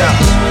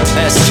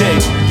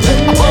 SK.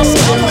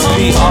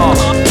 PR.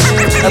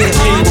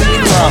 LP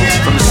will come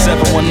from the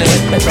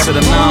 718 to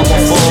the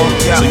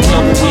 914. So you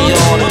know what we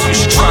on, and you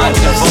should try and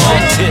get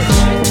involved.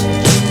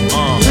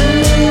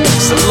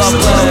 It's a love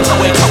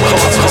letter, wake up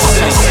call to the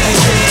city.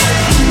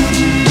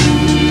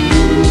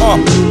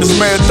 This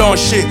marathon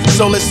shit,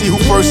 so let's see who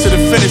first to the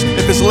finish.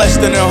 If it's less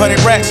than 100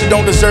 racks, it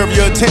don't deserve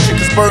your attention,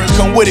 cause burdens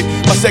come with it.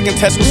 My second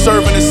test was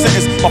serving a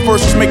sentence. My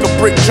first was make a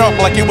brick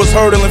jump like it was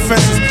hurdling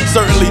fences.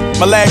 Certainly,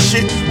 my last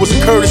shit was a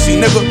courtesy,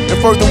 nigga.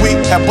 And further we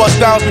had bust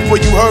downs before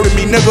you heard of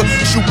me, nigga.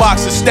 Shoe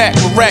boxes stacked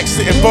with racks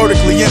sitting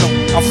vertically in them.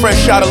 I'm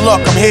fresh out of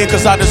luck, I'm here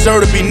cause I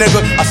deserve to be,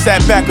 nigga. I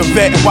sat back a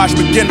vet and watched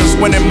beginners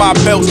winning my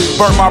belts.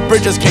 Burnt my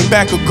bridges, came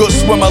back a good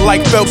swimmer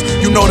like Phelps.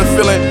 You know the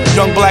feeling,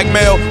 young black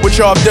male, what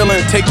y'all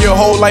dealing. Take your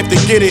whole life to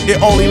get it,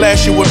 it only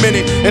lasts you a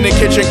minute. In the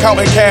kitchen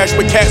counting cash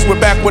with cats with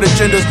backward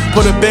agendas.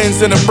 Put a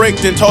Benz in a break,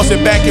 then toss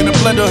it back in the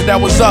blender,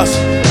 that was us.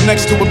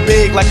 Next to a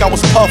big like I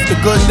was Puff, the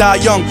good die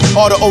young.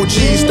 All the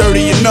OGs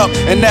 30 and up,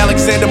 and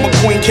Alexander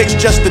McQueen kicks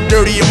just to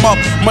dirty him up.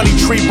 Money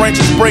tree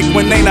branches break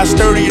when they not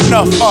sturdy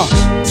enough.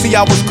 See,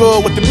 I was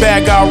good with the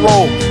bag I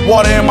roll.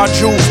 Water in my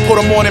juice,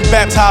 put them on and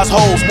baptize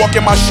hoes. Walk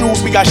in my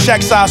shoes, we got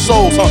shack-size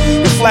soles.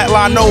 The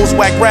flatline nose,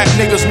 whack rap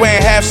niggas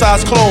wearing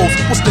half-size clothes.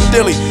 What's the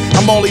dilly?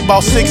 I'm only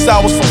about 6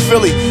 hours from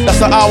Philly.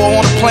 That's an hour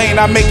on a plane,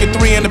 I make it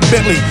 3 in the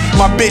Bentley.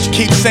 My bitch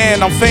keeps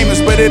saying I'm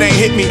famous, but it ain't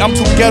hit me. I'm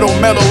too ghetto,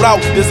 mellowed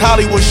out, this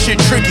Hollywood shit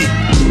tricky.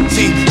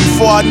 See,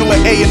 before I knew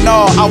an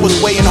A&R, I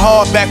was waiting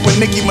hard back when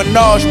Nicki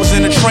Minaj was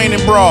in a training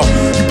bra.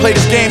 You play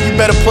this game, you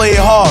better play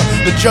it hard.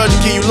 The judge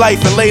give you life,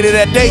 and later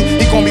that day,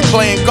 he gon' be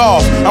playing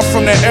golf. I'm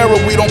from that era,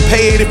 we don't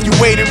pay it if you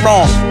waited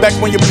wrong. Back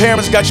when your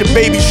parents got your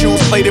baby shoes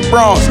plated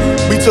bronze.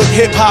 We took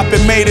hip-hop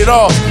and made it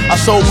off. I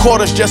sold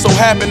quarters, just so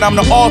happened I'm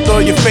the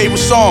author of your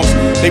favorite songs.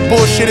 They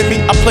bullshitted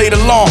me, I played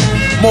along.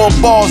 More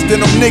balls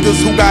than them niggas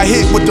who got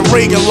hit with the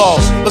Reagan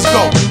laws. Let's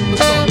go.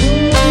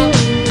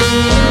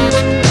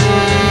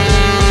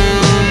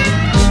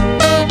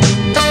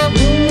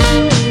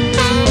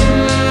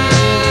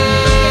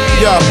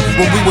 Yeah,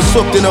 when we was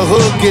hooked in the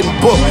hood, getting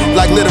booked.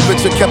 Like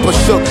literature kept us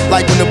shook.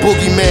 Like when the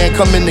boogeyman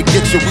come in to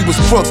get you, we was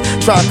crooks.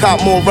 Trying to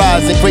cop more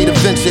rides and great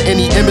adventure.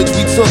 Any image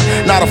we took,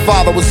 not a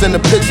father was in the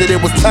picture. There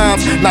was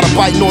times, not a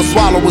bite nor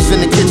swallow was in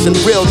the kitchen.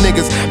 Real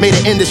niggas made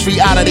an industry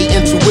out of their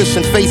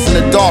intuition. Facing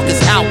the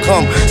darkest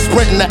outcome,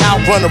 sprinting to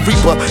outrun a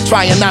reaper.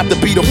 Trying not to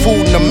be the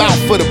food in the mouth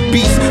for the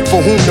beast,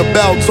 for whom the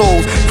bell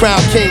tolls.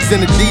 Crown kings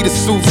in Adidas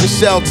suits and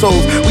shell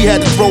toes. We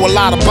had to throw a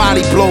lot of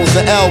body blows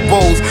and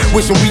elbows.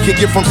 Wishing we could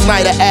get from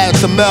Snyder Ave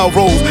to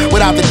Melrose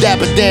without the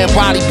dapper damn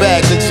body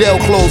bags and jail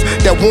clothes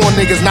that warn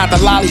niggas not to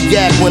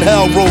lollygag when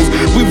hell rose.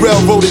 We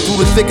railroaded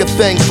through the thick of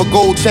things for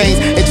gold chains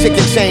and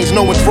chicken chains.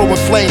 Knowing throwing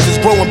flames is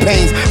growing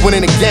pains. When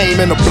in the game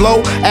and the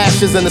blow,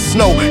 ashes in the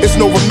snow, it's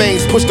no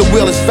remains. Push the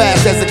wheel as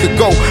fast as it could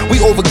go. We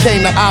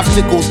overcame the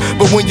obstacles,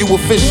 but when you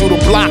official, the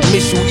block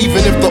miss you.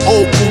 Even if the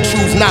old crew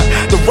choose not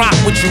to rock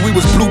with you, we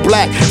was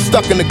blue-black,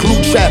 stuck in the glue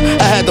trap.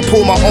 I had to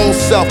pull my own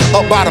self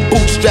up by the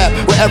bootstrap,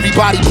 where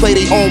everybody play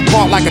their own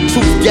part like a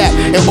tooth gap.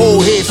 And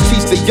old heads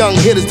teach the young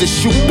hitters to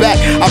shoot back.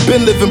 I've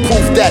been living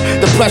proof that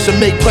the pressure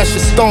make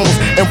precious stones,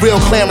 and real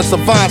Clarence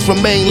savants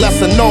remain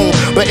lesser known.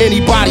 But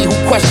anybody who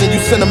question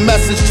you, send a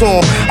message to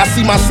them. I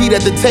see my seat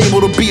at the table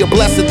to be a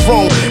blessed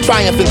throne.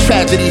 Triumph in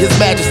tragedy, his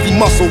majesty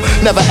muscle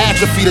never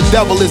atrophy. The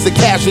devil is a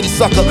casualty,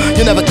 sucker.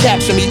 You never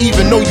capture me,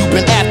 even though you've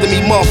been after me,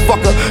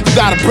 motherfucker. You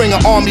gotta bring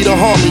an army to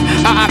harm me.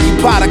 I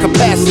occupy the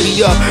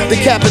capacity of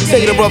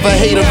decapitator of a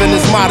hater in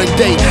this modern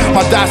day.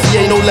 My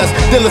dossier no less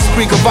than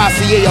l'esprit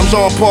Cavassier. I'm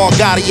Jean-Paul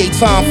Gaultier,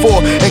 time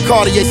for and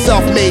Cartier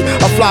self-made.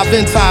 A fly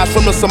vintage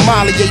from the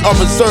sommelier of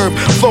reserve,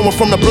 flowing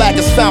from the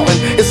blackest fountain.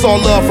 It's all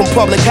love from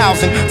public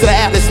housing to the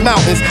Atlas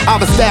Mountains.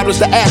 I've established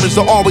the average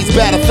to always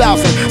bat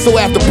 1,000. So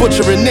after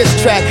butchering this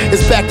track,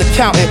 it's back to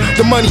counting.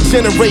 The money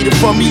generated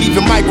from me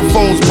leaving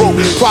microphones broke.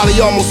 Probably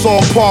almost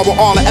on par with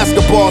all the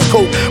Escobar's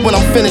coke. When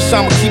I'm finished,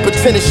 I'ma keep a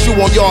tennis shoe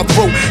on y'all throat.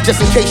 wrote.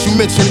 Just in case you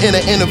mention in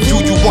an interview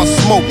you want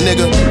smoke,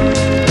 nigga.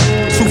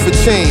 2 for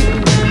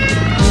chain.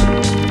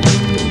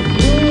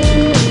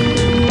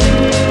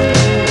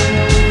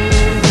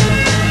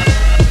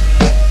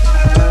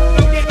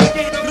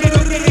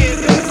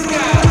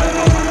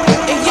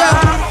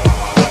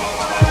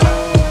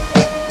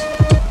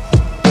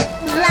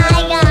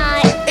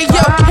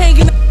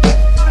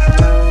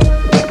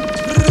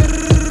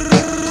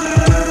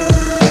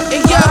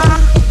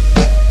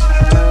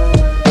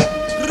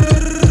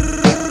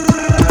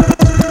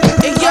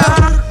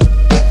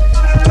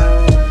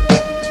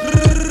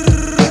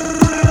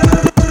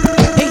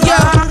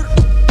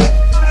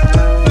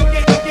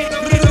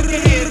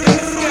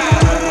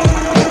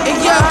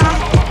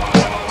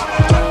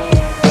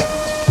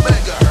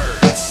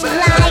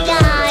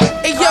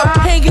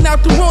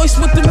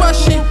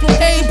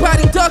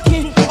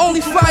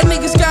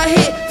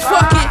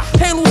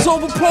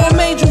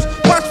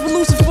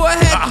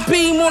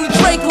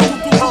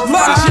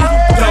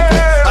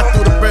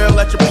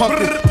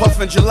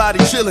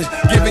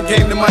 Giving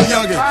game to my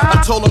youngin'. I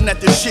told him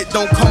that this shit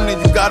don't come then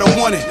you gotta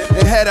want it.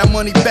 And had that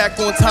money back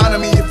on time to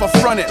me if I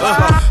front it.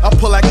 I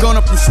pull that gun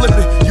up and slip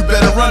it, you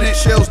better run it.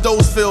 Shells,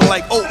 those feel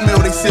like oatmeal,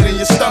 they sit in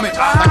your stomach.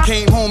 I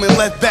came home and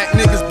left back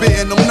niggas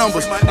bidding them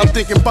numbers. I'm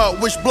thinking about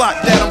which block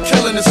that I'm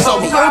killing this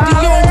summer. Yo,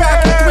 Dion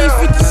rockin'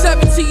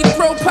 357 to your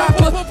throat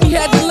popper. We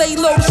had to lay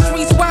low, the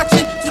streets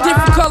watching. 2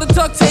 different color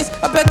duct tapes,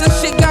 I bet that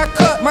shit got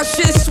cut. My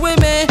shit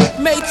swimming,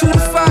 made 2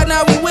 to 5,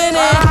 now we winning.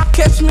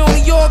 Catch me on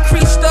the York,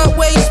 creased up,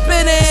 way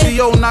spinning.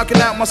 CO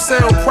knocking out my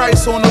sale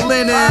price on the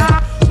linen.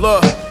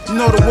 Look, you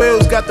know the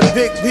wheels got the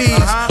big B's.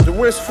 The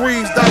wrist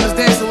freeze, diamonds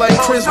dancing like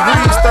Chris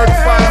Breeze.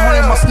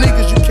 3,500 my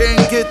sneakers, you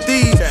can't get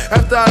these.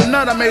 After I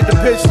nut, I made the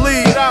bitch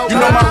leave. You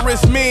know my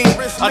wrist mean,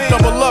 I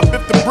double up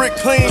if the brick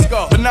clean.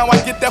 But now I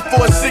get that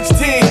for a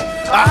 16.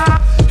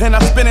 And I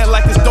spin it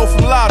like it's dough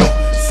from Lotto.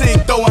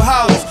 Sig throwing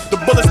hollows. The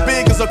bullet's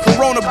big as a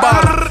Corona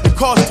bottle. It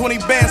cost 20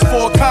 bands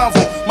for a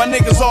convo. My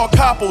niggas all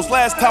coppos.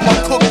 Last time I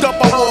cooked up,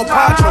 I wore a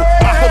poncho.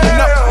 Pulling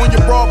up on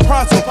your broad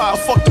pronto. I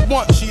fucked her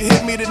once, she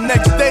hit me the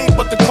next day,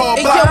 but the car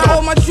blocked. Yo,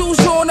 all my jewels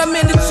on, I'm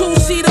in the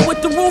 2-seater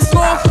with the roof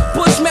on.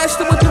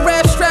 Bushmaster with the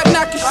rap strap,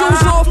 knock your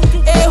shoes off.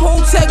 Air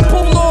hole tech,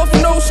 pull off,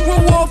 no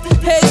screw off.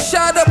 Head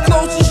shot up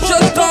close, it's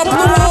just gone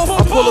blue off.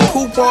 I pull a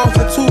coupe off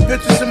for 2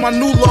 bitches in my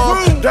new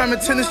loft.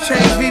 Diamond tennis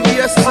chains,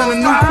 VVS and a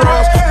new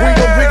cross. Bring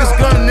your biggest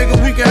gun, nigga,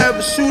 we can have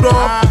a shoot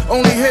off.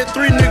 Only hit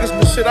 3 niggas,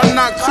 but shit, I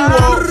knocked 2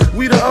 off.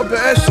 We the upper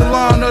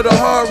echelon of the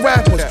hard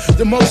rappers.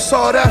 The most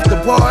sought after,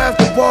 bar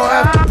after bar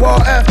after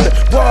bar after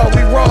bar.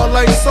 We raw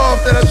like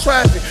soft at a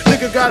traffic.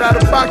 Nigga got out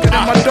of pocket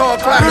and my dog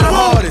clapping the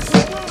hardest.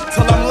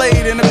 Till I'm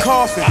laid in the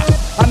coffin.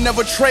 I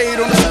never trade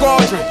on the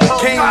squadron.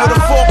 Came with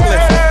a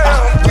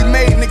forklift. We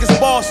made niggas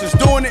bosses.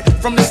 Doing it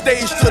from the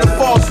stage to the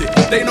faucet.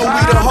 They know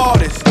we the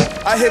hardest.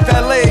 I hit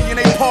valet and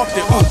they parked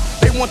it.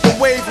 They want the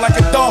wave like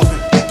a dolphin.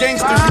 The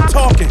gangsters you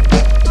talking.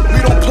 We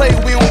don't play,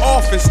 we on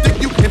offense.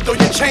 Stick you and throw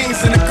your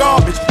chains in the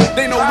garbage.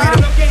 They know we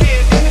the.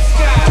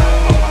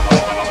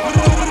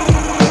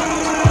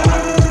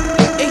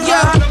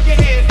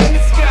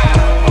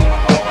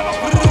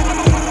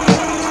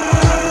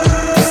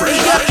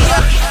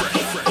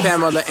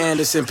 Pamela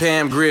Anderson,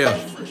 Pam Grier.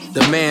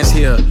 The man's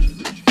here.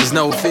 There's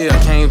no fear.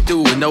 Came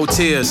through with no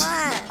tears.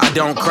 I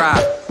don't cry.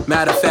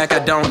 Matter of fact, I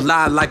don't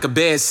lie like a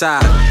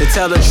bedside. To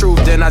tell the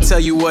truth, then I tell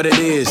you what it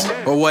is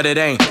or what it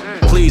ain't.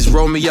 Please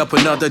roll me up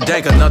another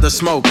dank, another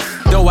smoke.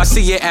 Though I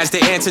see it as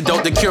the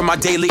antidote to cure my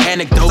daily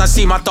anecdotes. I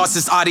see my thoughts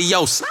as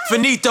adios,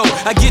 finito.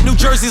 I get New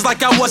Jerseys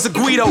like I was a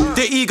Guido.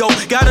 The ego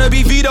gotta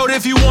be vetoed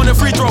if you want a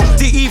free throw.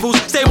 The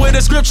evils stay with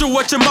the scripture,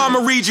 what your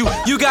mama read you.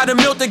 You gotta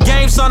milk the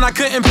game, son, I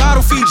couldn't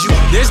bottle feed you.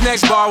 This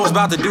next bar was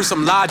about to do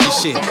some logic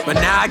shit, but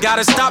now I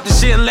gotta stop the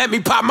shit and let me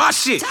pop my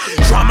shit.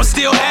 Drama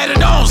still had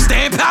it on,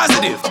 staying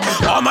positive.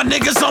 All my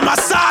niggas on my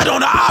side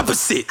on the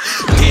opposite.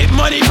 Get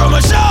money from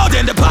a show,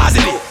 then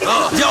deposit it.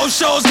 Yo,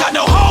 shows got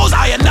no hoes,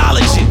 I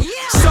acknowledge it.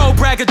 So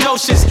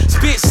braggadocious,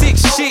 spit sick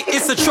shit,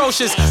 it's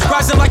atrocious.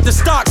 Rising like the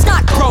stocks,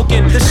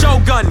 broken. The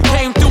Shogun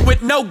came through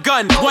with no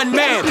gun. One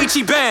man,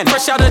 Ichiban,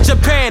 fresh out of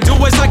Japan. Do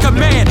it like a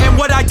man, and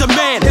what I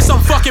demand is some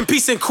fucking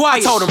peace and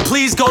quiet. I told him,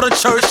 please go to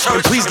church,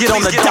 and please get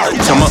on the dirt.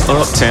 Tell my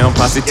uptown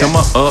posse, tell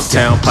my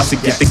uptown posse,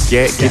 get the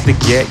gat, get the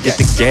gat, get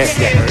the gat.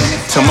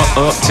 Tell my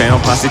uptown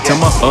posse, tell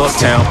my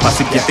uptown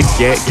posse, get the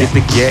gat, get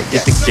the gat,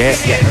 get the gat.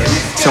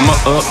 Tell my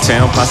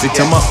uptown posse,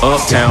 tell my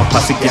uptown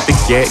posse, get the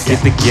gat,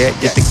 get the gat,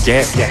 get the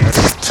gat.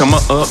 Tell my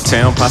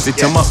uptown posse,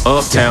 tell my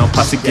uptown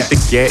posse, get the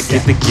gat,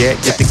 get the gat,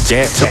 get the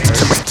gat.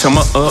 Tell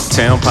my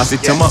uptown posse,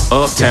 tell my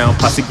uptown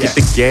posse, get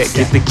the gat,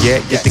 get the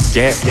gat, get the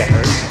gat.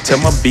 Tell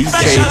my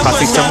BK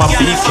posse, tell my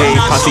BK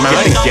posse,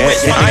 get the gat,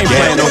 get the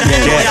gat, get the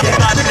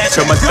gat.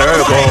 Tell my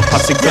third wall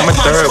posse, get my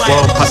third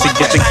wall posse,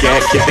 get the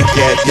gat, get the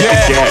gat, get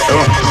the gat.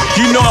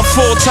 You know I'm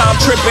full-time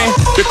tripping.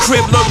 The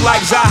crib look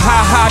like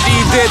Zaha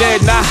Hadid did it.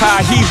 Nah,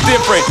 he's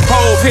different.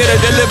 Hove here to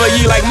deliver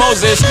ye like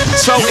Moses.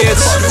 So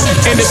it's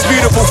in this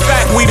beautiful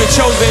fact we the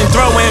chosen.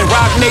 Throwing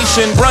Rock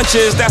Nation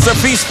brunches Jesus, that's a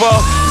feast for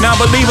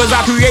non-believers.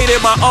 I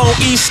created my own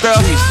Easter.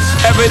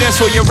 Evidence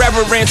for your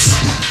reverence.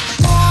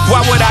 Why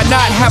would I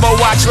not have a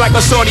watch like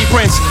a Saudi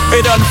prince?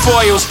 It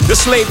unfoils the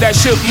slave that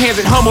shook hands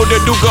and humbled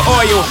the Duke of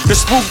Oil. The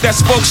spook that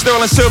spoke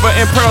sterling silver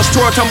and pearls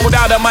tore tumbled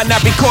out of my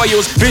nappy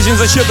coils. Visions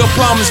of sugar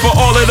plums for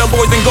all of the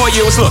boys and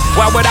goyles. Look,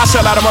 why would I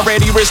sell out? I'm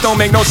already rich, don't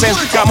make no sense.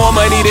 Got more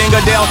money than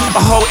Goodell. A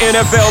whole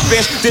NFL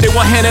bench. Did it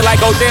one-handed like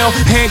Odell.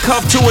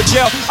 Handcuffed to a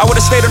jail. I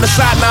would've stayed on the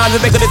sidelines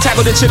if they could've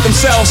tackled the chip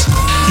themselves.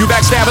 You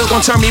backstabbers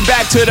gon' turn me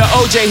back to the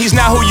OJ. He's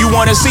not who you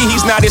wanna see.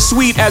 He's not as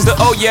sweet as the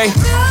Oye.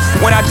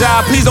 When I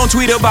die, please don't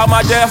tweet about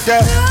my death.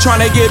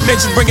 Trying to get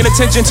mentions, bringing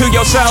attention to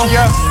yourself.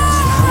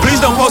 Please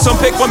don't post some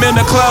pic from in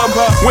the club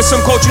with some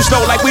coach you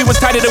stole like we was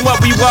tighter than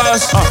what we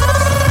was.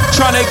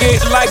 Trying to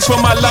get likes for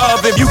my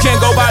love. If you can't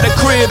go by the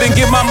crib and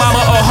give my mama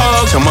a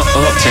hug. Tell my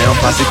uptown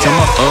posse, tell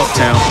my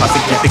uptown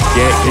posse, get the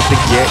gat, get the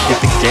gat, get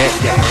the gat.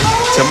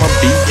 Tell my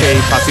BK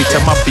posse,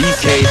 tell my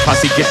BK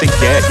posse, get the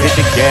gat, get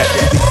the gat,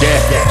 get the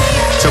gat.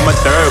 Tell my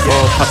third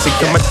wall posse,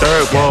 tell my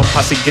third wall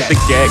posse, get the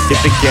gat,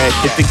 get the gat,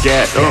 get the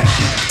gat.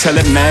 Tell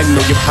that Magno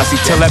your posse,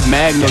 tell that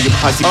Magno your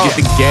posse, get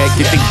the gat,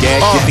 get the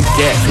gat, get the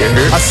gat.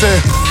 I said,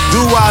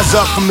 do eyes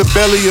up from the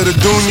belly of the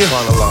dunya.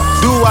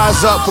 Do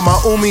eyes up for my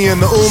Umi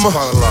and the Uma.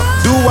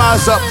 Do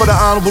eyes up for the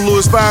Honorable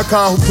Louis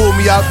Farrakhan who pulled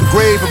me out the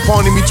grave and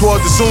pointed me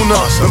toward the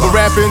Sunnah. Remember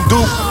rapping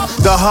Duke?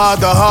 The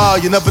ha.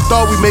 You never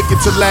thought we'd make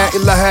it to La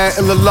ilaha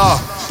illallah.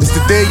 It's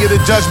the day of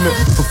the judgment,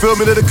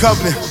 fulfillment of the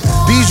covenant.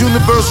 These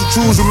universal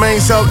truths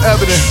remain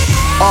self-evident.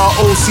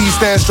 ROC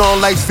stand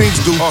strong like Sphinx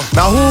do.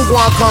 Now who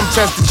wanna come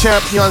test the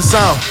champion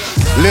sound?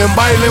 Limb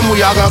by limb,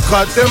 we all gonna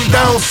cut them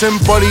down.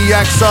 Symphony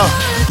acts up.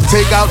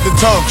 Take out the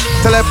tongue.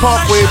 Tell that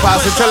pump wave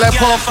posse, tell that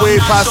pump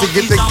wave posse,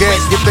 get the gat,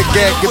 get the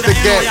gat, get the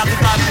gat.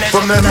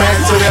 From the Mac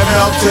to that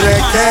milk to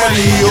that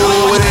candy,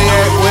 oh, where they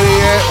at, where they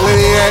at, where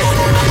they at?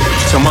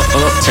 Tell my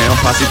uptown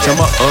posse, tell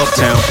my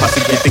uptown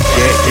posse, get the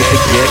gat, get the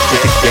gat,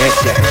 get the gat.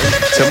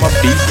 Tell my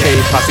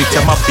BK posse,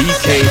 tell my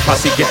BK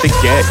posse, get the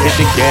gat, get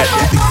the gat,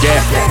 get the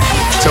gat.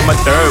 Tell my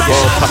third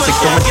wall posse,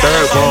 tell my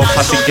third wall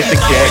posse, get the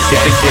gat,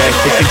 get the gat,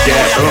 get the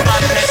gat.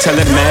 Tell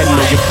that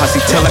Magno your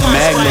posse, tell that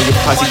Magno your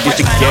posse, get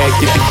the gat,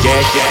 get the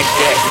gat, get the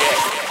gat.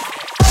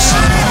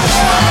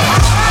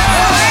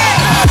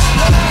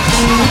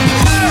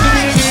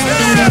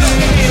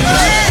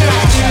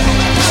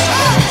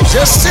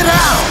 Just sit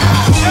down.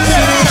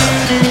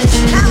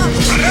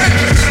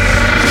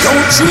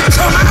 Don't you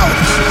come out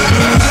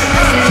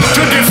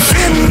to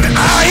defend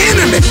our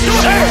enemy.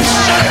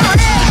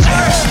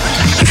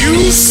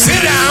 You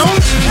sit down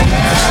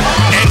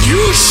and you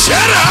shut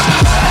up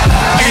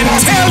and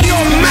tell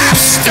your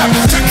master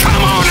to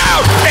come on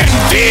out and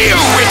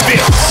deal with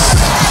this.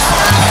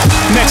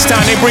 Next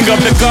time they bring up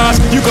the guards,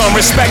 you gon'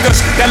 respect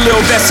us. That little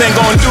vest ain't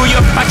gon' do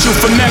ya. I chew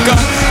for Mecca.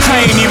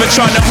 I ain't even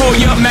tryna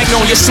hold ya.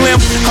 Magnolia Slim.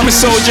 I'm a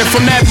soldier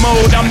from that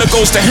mode. I'm the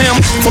ghost of him.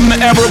 From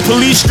the era of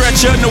police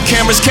stretcher, no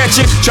cameras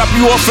catch it. Drop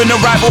you off in the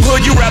rival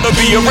hood, you rather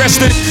be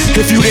arrested.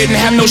 If you didn't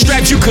have no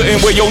straps, you couldn't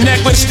wear your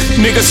necklace.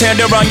 Niggas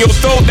hand around your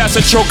throat, that's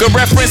a choker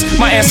reference.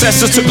 My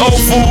ancestors took old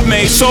food,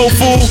 made soul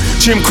food.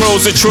 Jim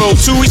Crow's a troll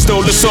too, he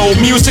stole the soul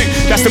music.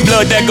 That's the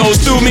blood that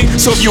goes through me.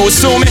 So if you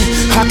assuming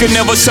I could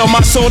never sell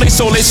my soul, they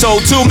sold their soul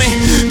to me.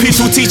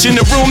 Peaceful teaching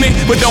to rule me,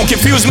 but don't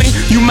confuse me.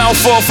 You mouth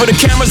fall for the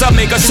cameras, I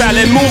make a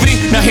silent movie.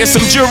 Now here's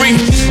some jury.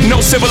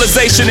 No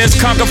civilization is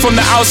conquered from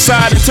the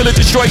outside until it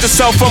destroys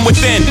itself from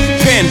within.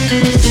 Pin,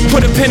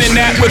 put a pin in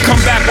that, we'll come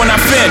back when I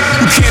fin.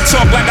 You can't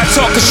talk like I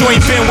talk, cause you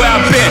ain't been where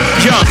I've been.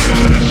 Young.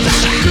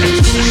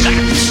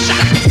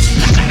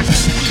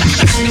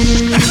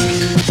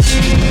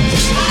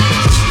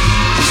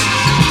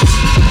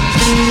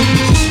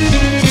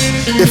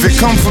 If it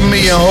come from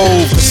me and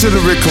Hov, consider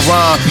it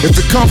Quran. If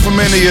it come from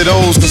any of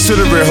those,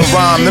 consider it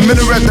Haram. The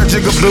minaret that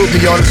Jigga built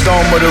me on the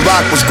dome of the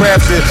rock was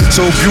crafted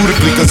so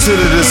beautifully,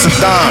 considered it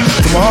Saddam.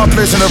 From a hard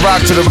place in the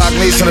rock to the rock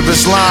nation of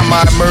Islam,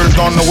 I emerged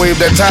on the wave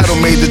that title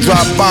made to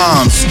drop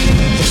bombs.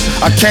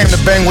 I came to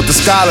bang with the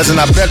scholars, and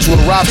I bet you a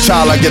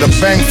Rothschild I get a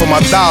bang for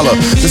my dollar.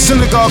 The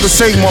synagogue of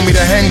Satan want me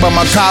to hang by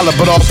my collar,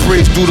 but all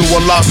praise due to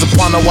Allah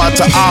subhanahu wa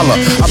ta'ala.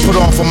 I put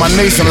on for my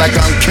nation like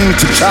I'm King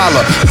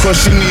T'Challa,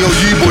 crushing the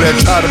Oyibo that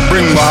try to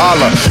bring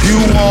Wahala. You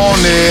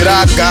want it,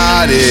 I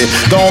got it.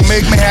 Don't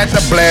make me have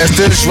to blast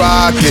this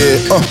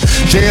rocket.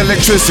 J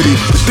electricity,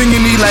 the thing you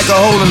need like a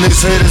hole in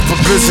this head is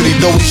publicity.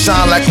 Though we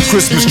shine like a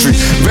Christmas tree.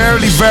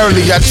 Verily,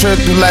 verily, I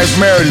tread through life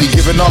merrily,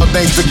 giving all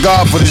thanks to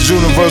God for this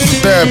universal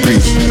therapy.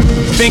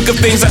 Think of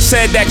things I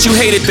said that you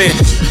hated then.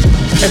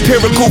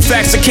 Empirical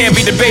facts that can't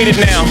be debated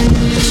now.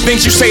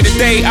 Things you say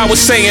today, I was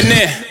saying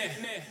then.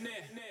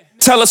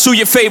 Tell us who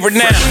your favorite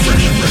now.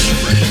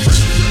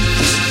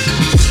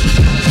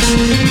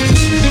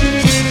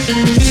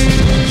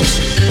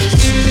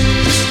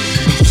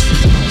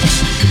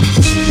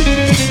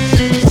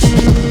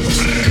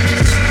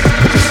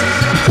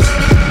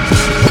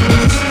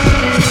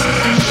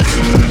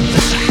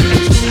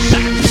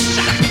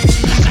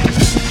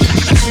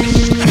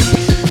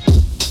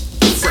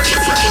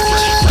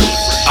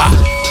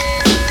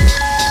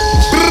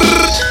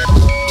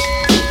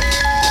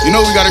 You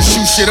know we gotta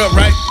shoot shit up,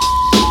 right?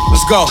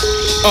 Let's go.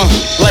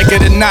 Like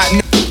it or not,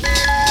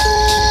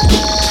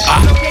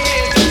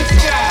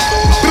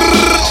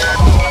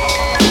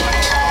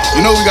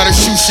 You know we gotta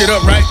shoot shit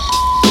up, right?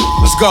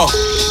 Let's go.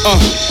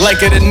 Like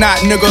it or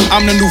not, nigga,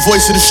 I'm the new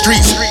voice of the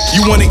streets.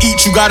 You wanna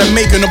eat, you gotta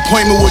make an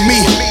appointment with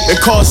me. It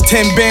costs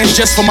 10 bands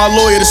just for my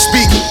lawyer to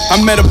speak.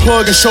 I met a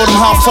plug and showed him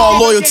how far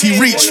loyalty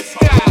reach.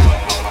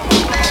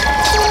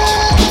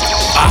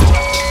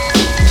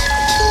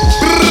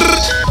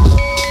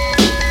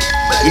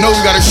 You know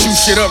we gotta shoot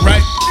shit up,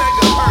 right?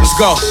 Let's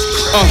go.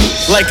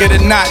 Like it or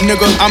not,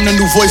 nigga, I'm the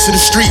new voice of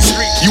the streets.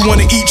 You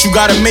wanna eat, you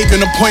gotta make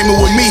an appointment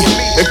with me.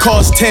 It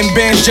costs 10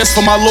 bands just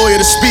for my lawyer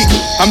to speak.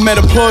 I met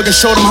a plug and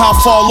showed him how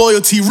far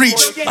loyalty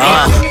reach.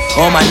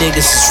 All my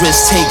niggas is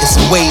risk takers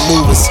and weight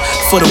movers.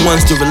 For the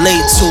ones that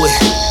relate to it.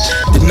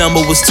 The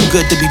number was too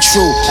good to be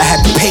true, I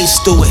had to pace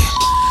through it.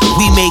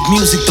 We make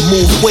music to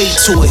move weight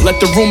to it. Let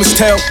the rumors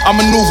tell, I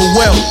maneuver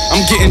well.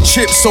 I'm getting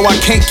chips so I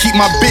can't keep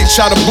my bitch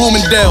out of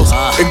Bloomingdale's.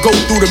 It go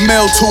through the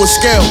mail to a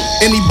scale.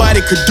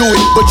 Anybody could do it,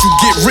 but you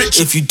get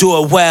rich if you do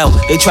it well.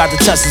 They tried to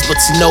test us, but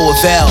to no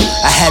avail.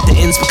 I had the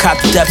ends, but caught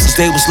the depths as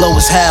they was low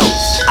as hell.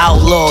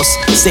 Outlaws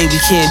say we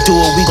can't do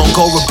it, we gon'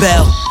 go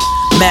rebel.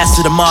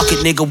 Master the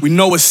market, nigga, we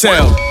know it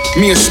sell.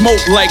 Me and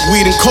Smoke like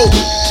weed and coke.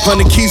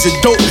 100 keys of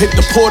dope, hit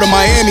the port of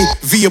Miami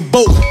via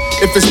boat.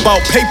 If it's about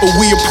paper,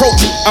 we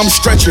approach. I'm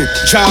stretching,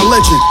 John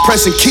Legend,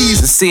 pressing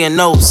keys and seeing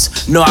notes.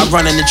 Know I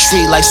run in the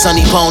tree like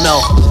Sonny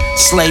Bono.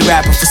 Slay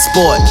rapping for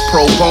sport,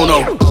 pro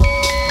bono.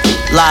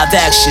 Live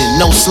action,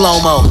 no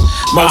slow-mo.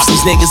 Most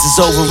these niggas is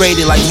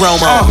overrated like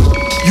Romo.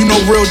 You know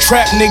real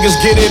trap niggas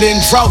get it in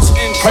droughts.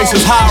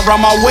 Prices high around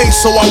my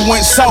waist, so I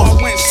went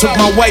south. Took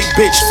my white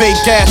bitch, fake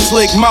ass,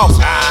 slick mouth.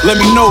 Let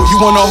me know you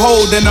wanna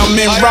hold, then I'm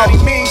en route.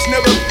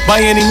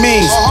 By any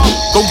means,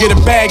 go get a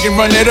bag and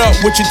run it up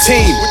with your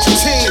team.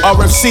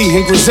 RFC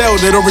and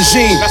Griselda, the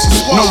regime.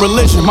 No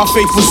religion, my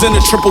faith was in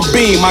a triple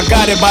beam. I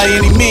got it by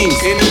any means.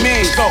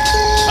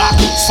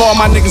 It's for all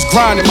my niggas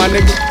grinding, my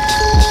nigga.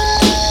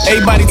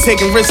 Everybody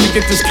taking risks to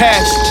get this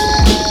cash.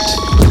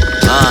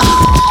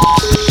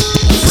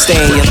 Stay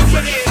in your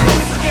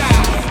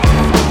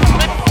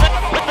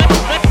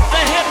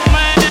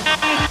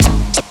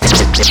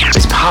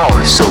This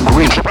power is so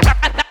great.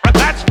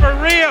 That's for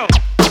real.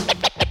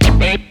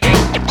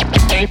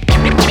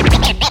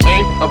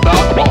 Ain't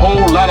about a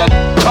whole lot of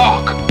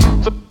talk.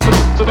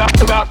 It's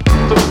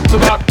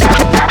about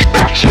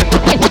action.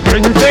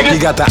 You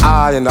got the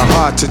eye and the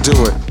heart to do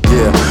it.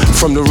 Yeah,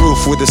 from the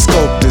roof with the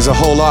scope, there's a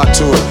whole art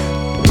to it.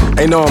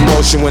 Ain't no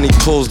emotion when he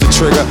pulls the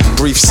trigger.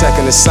 Brief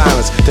second of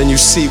silence, then you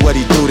see what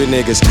he do to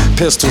niggas.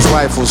 Pistols,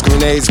 rifles,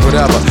 grenades,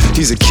 whatever.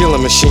 He's a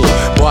killing machine,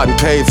 bought and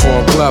paid for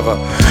him, clever.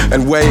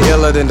 And way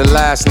iller than the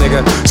last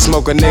nigga.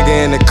 Smoke a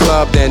nigga in the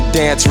club, then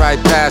dance right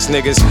past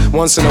niggas.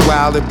 Once in a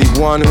while there'd be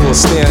one who will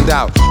stand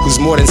out, who's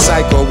more than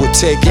psycho, would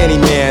take any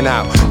man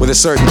out. With a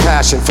certain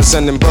passion for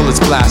sending bullets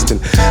blasting.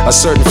 A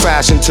certain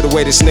fashion to the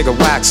way this nigga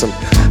whacks him.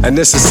 And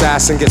this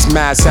assassin gets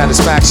mad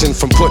satisfaction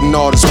from putting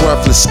all this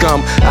worthless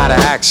scum out of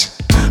action.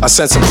 A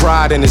sense of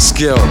pride in his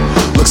skill.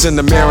 Looks in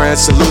the mirror and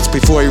salutes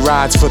before he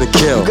rides for the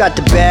kill. You got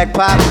the bag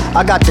pop,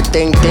 I got the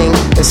thing.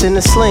 It's in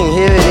the sling,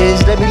 here it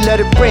is, let me let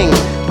it ring.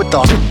 With the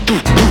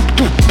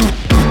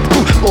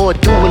or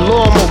do a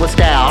lawnmower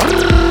style.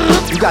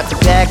 You got the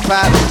bag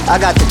pop, I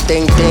got the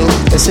thing.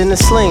 It's in the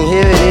sling,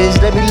 here it is,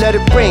 let me let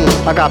it ring.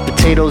 I got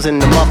potatoes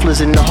and the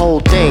mufflers and the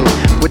whole thing.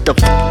 With the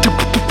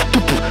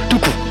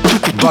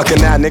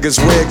bucking at niggas'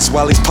 wigs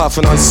while he's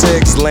puffing on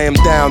cigs. Lay him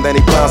down, then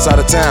he bounce out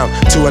of town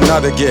to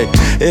another gig.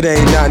 It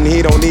ain't nothing,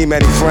 he don't need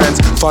many friends.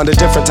 Find a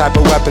different type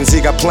of weapons,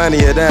 he got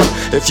plenty of them.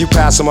 If you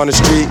pass him on the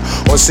street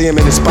or see him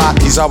in his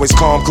spot, he's always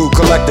calm, cool,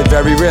 collected.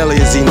 Very rarely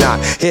is he not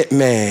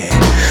Hitman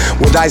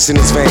with ice in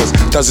his veins.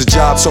 Does a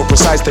job so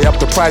precise they up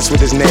the price with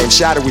his name.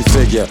 Shadowy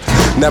figure,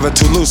 never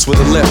too loose with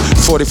a lip.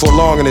 44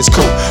 long in his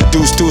coat,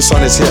 deuce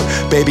on his hip.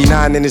 Baby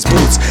 9 in his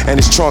boots and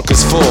his trunk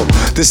is full.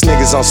 This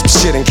nigga's on some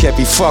shit and can't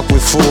be fucked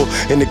with, fool.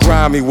 In the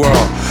grimy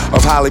world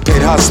of highly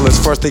paid hustlers,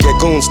 first they get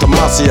goons to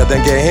muscle ya,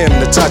 then get him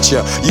to touch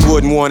ya. You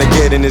wouldn't wanna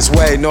get in his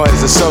way, nor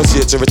his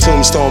associates, or a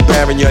tombstone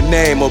bearing your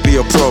name will be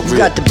appropriate. You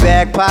got the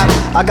bag pop,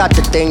 I got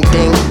the thing.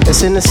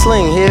 It's in the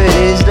sling, here it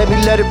is, let me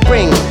let it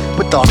ring.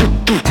 With the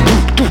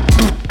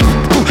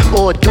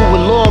or do a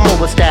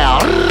lawnmower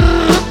style.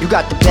 You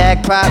got the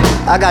bag pop,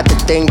 I got the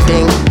thing.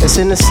 It's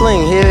in the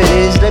sling, here it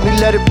is, let me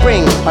let it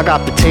ring. I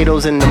got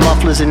potatoes and the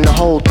mufflers and the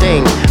whole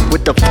thing.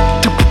 With the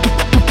fresh.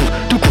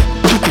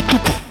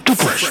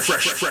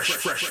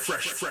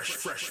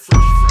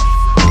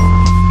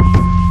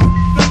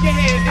 Look your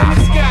hands in the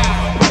sky.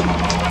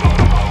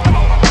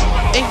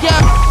 And yeah,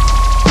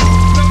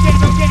 look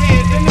your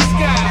hands in the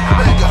sky.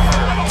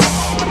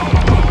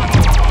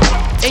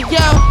 And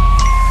yeah,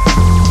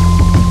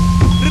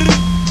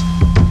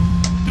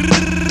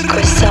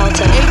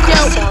 and yo,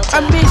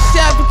 I'm in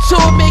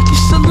Salvatore making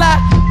Shalat.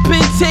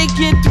 Been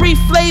taking 3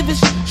 flavors.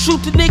 flavors.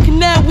 Shoot the nigga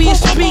now, we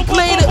speak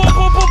later.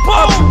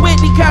 Up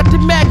Whitney, got the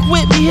Mac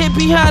with me, hid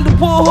behind the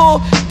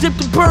Warhol. Dip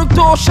the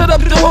Bergdorf, shut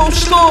up the whole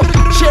store.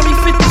 Cherry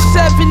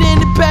 57 in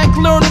the back,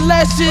 learning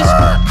lessons.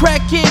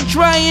 Cracking,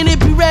 drying it,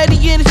 be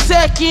ready in a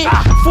second.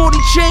 40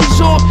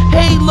 chains on,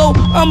 halo,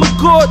 I'm a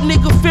god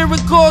nigga. Fear a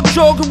god,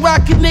 jogging,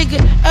 rockin' nigga.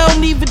 I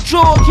don't even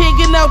jog,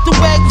 hanging out the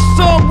wagon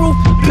sunroof.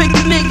 Pick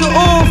the nigga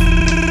off.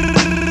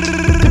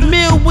 The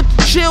meal with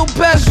the chill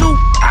bezel.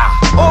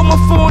 All my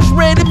phones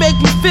ready to make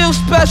me feel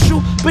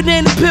special.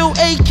 Banana pill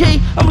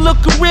AK, I'm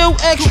looking real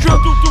extra.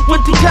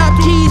 With the cop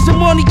keys and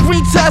money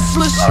green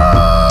Teslas.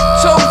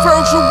 Told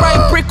Virgil,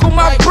 right brick on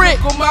my brick.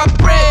 Right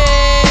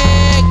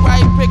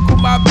brick on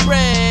my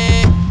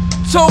brick.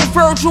 Told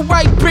Virgil,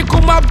 right brick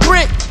on my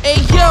brick. Hey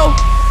yo,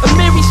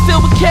 Amiri's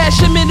filled with cash,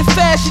 I'm in the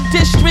fashion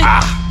district.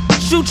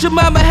 Shoot your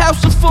mama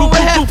house before I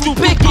have to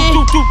pick it.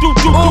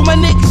 All my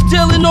niggas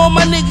dealing, all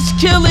my niggas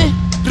killing.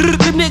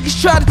 The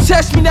niggas try to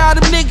test me, now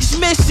them niggas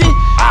missing.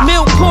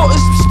 Milk quarters,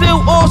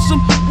 still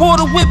awesome.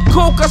 Water whip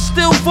coke, I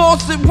still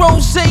force it.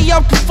 Rose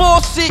out the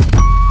faucet.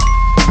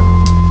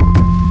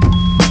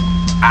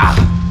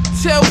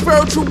 Tell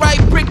Virgil, right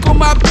brick on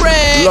my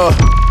bread. Look.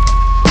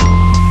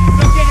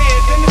 Look your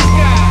hands in the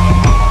sky.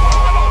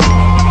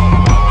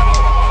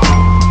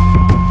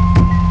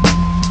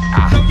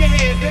 Look your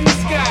hands in the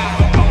sky.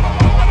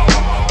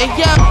 And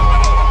yeah.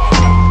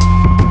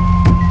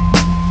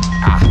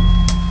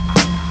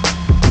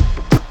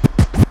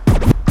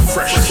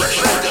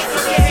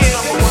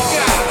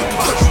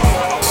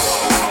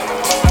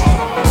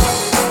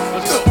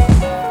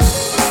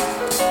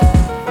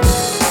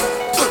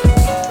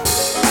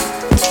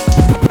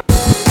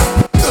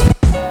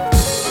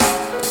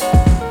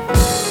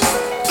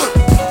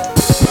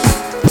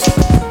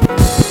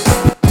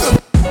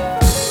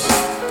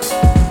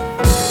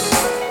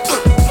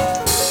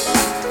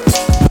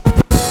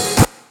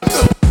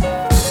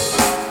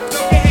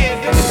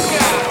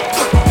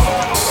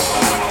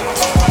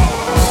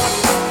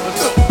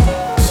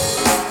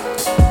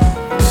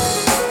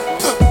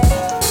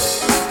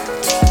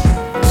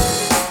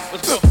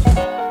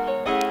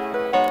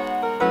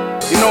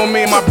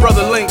 Me and my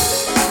brother Link.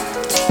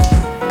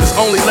 It's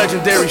only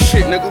legendary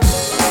shit, nigga.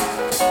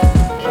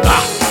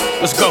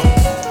 Let's go.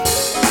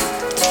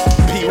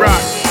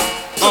 P-Rock.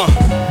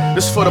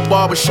 This for the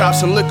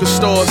barbershops and liquor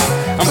stores.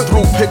 I'm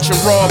through pitching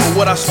raw, but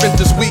what I spent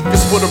this week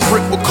is what a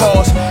brick would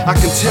cost. I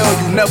can tell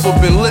you never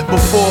been lit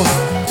before.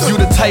 You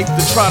the type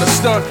to try to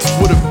stunt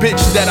with a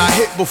bitch that I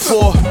hit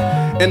before.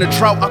 In the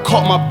drought, I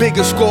caught my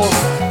biggest score.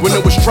 When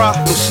it was dry,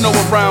 no snow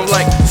around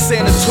like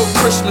Santa took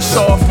Christmas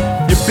off.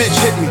 Your bitch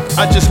hit me,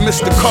 I just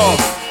missed the call.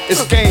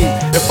 It's game,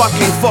 if I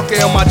can't fuck her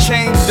on my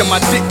chain, then my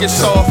dick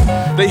gets off.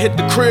 They hit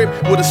the crib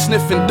with a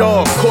sniffing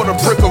dog, caught a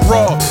brick of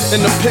raw,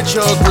 in the picture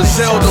of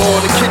Griselda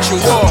on the kitchen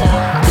wall.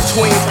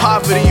 Between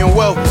poverty and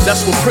wealth,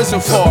 that's what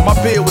prison for. My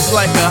beard was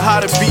like a how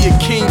to be a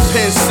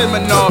kingpin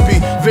seminar. Be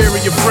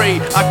very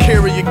afraid, I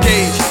carry a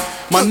gauge.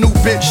 My new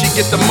bitch, she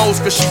get the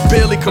most cause she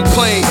barely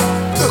complain.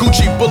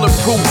 Gucci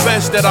bulletproof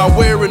vest that I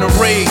wear in a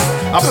raid.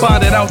 I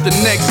bought it out the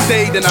next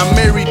day, then I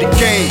married the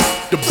game.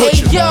 The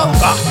butcher. Hey yo,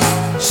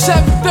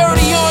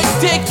 7:30 on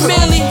Dick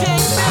Millie.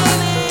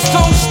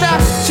 Don't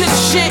stop till the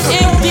shit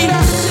empty.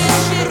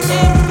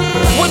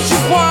 What you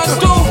wanna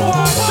do?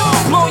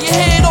 Blow your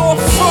head off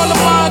in front of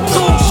my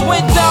dukes.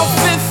 Went down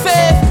Fifth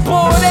Ave,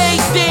 bought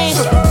 18.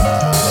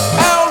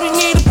 I only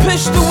need a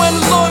pistol and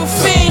a loyal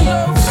fiend.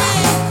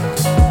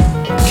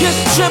 Kiss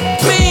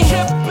Trippy.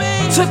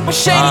 Took my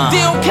shady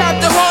deal,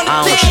 capped the 100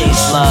 I don't things.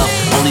 chase love,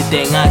 only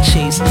thing I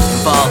chase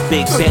involve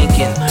big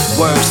banking.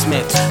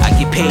 Wordsmith, I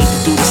get paid to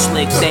do the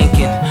slick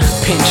thinking.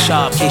 Pin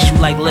sharp, case you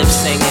like lip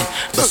singing.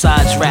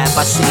 Besides rap,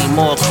 I seen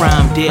more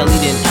crime daily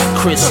than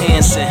Chris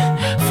Hansen.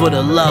 For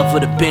the love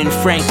of the Ben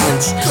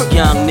Franklins,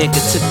 young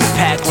nigga took the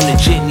pack on the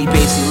jitney,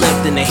 basically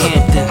lived in the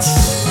Hamptons.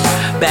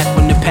 Back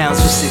when the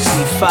pounds was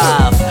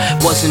 65,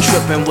 wasn't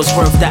trippin', was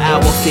worth the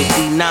hour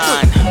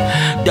 59.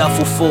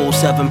 Duffel full,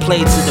 7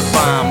 plates of the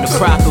bomb. The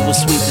profit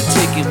was sweet, the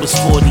ticket was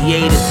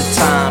 48 at the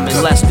time.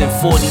 In less than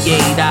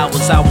 48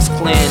 hours, I was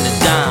clearing the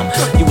dime.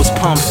 You was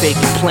pump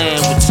faking,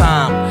 playing with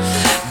time.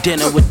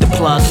 Dinner with the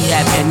plug, he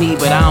had penny,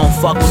 but I don't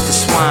fuck with the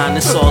swine.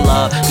 It's all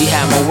love, he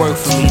had more work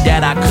for me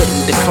that I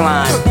couldn't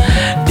decline.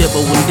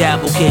 Dibble and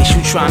dabble, case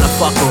you tryna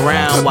fuck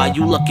around while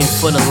you looking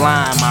for the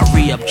line. My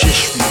re-up,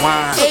 just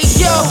rewind. Hey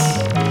yo,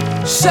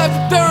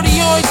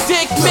 7:30 on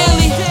Dick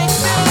Millie.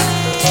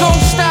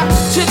 Don't stop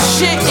till the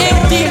shit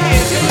empty.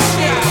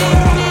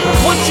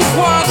 What you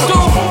wanna do?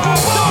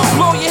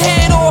 Blow your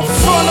head off in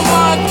front of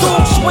my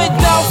dukes. Went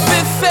down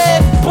Fifth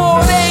Ave,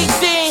 bought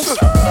 18.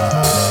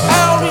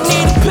 I only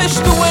need a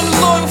pistol and a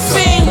loyal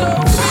fiend.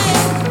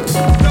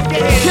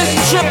 Kiss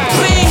the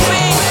Trippy.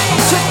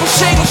 Took my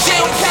shady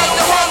deal, capped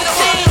the 100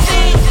 things.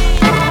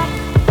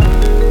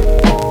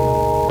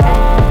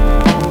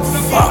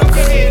 Fuck.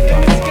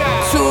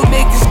 2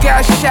 niggas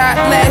got shot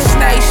last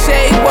night,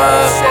 say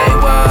what? Say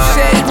what?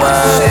 Say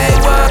what? Say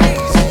what?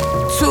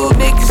 2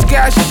 niggas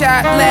got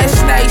shot last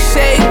night,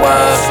 say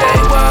what? Say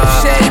what?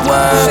 Say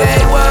what? Say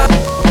what?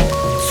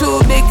 2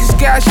 niggas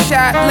got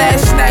shot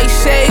last night.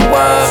 Say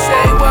word,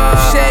 say word,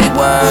 say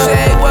word,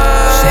 say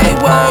word, say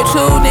word.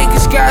 2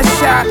 niggas got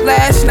shot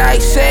last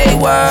night. Say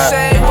word,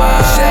 say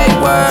word, say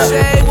word,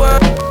 say word.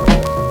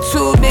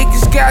 2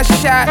 niggas got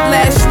shot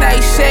last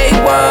night. Say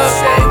word,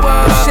 say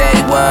word, say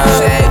word,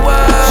 say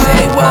word,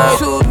 say word.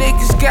 2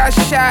 niggas got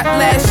shot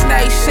last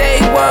night.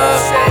 Say word,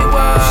 say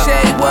word,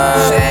 say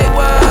word, say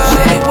word,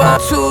 say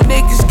word. 2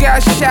 niggas got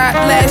shot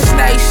last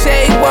night.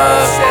 Say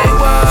word, say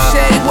word,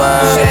 say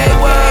word, say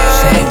word,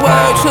 say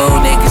word.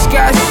 2 niggas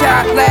got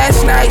shot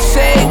last night.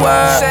 Say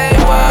word, say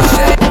word,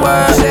 say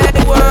word, say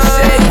word,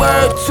 say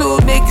word.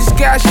 2 niggas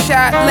got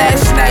shot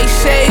last night.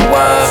 Say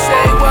word,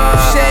 say word,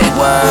 say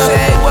word,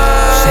 say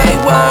word, say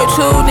word.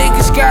 2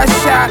 niggas got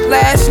shot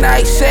last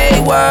night.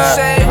 Say word,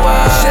 say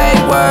word, say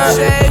word,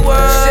 say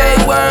word, say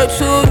word.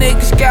 2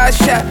 niggas got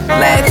shot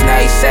last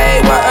night.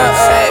 Say word,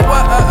 say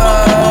word.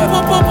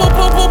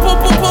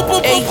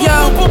 Hey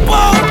yo,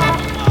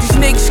 these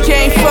niggas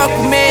can't fuck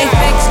with me.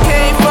 Niggas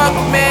can't fuck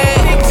with me.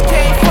 Niggas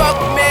can't fuck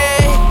with me.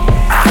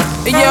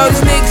 Hey yo,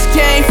 these niggas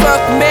can't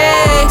fuck with me.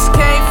 Niggas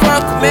can't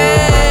fuck with me.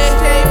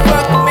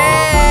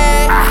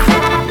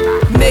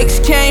 Niggas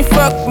can't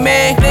fuck with me.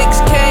 Niggas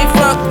can't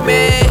fuck with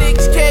me.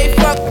 Niggas can't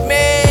fuck with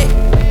me.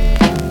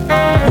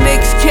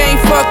 Niggas can't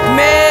fuck with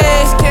me.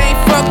 Niggas can't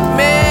fuck with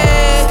me.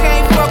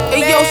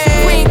 Hey yo,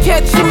 Supreme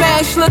catch your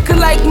mash looking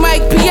like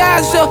Mike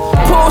Piazza.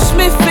 Paul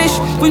Smith fish,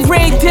 we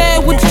rained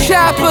down with the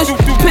choppers.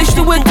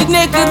 Pistol with the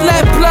nigga,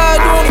 left blood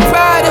on the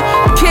rider.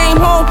 Came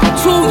home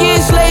 2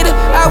 years later,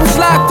 I was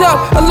locked up.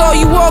 A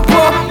lawyer walk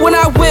off when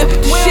I whip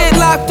the shit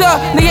locked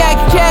up.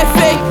 Niagara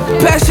Cafe,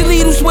 pass the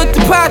needles with the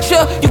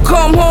pacha. You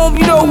come home,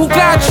 you know who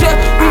got ya.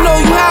 We know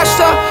you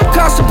hostile.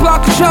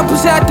 Casablanca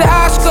jumpers at the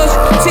Oscars.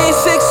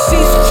 10-6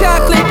 seats of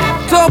chocolate.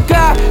 Don't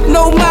got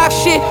no mock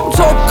shit. I'm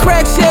talking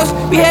crack sales.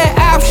 We had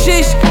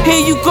options.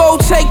 Here you go,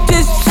 take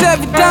this for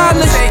 $7.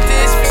 Take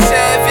this for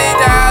 $7.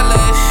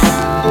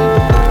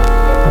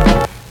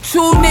 2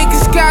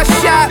 niggas got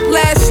shot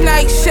last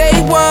night. Say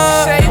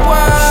word, say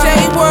word,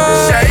 say word,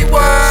 say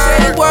word,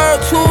 say word.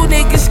 2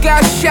 niggas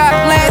got shot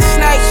last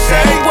night.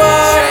 Say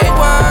word, say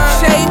word,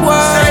 say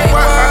word, say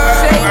word,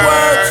 say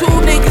word.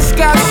 2 niggas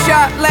got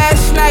shot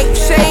last night.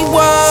 Say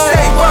word,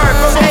 say word,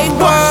 say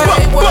word,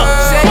 say word,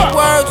 say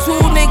word.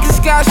 2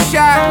 niggas got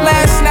shot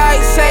last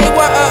night. Say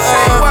word,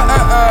 say word.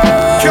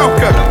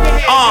 Joker,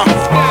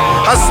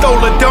 I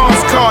stole a Dom's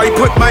car, he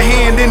put my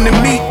hand in the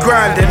meat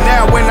grinder.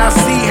 Now when I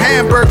see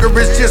hamburger,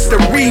 it's just a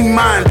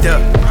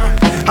reminder.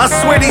 I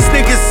swear these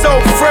niggas so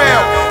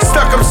frail.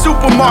 Stuck up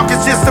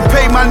supermarkets just to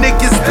pay my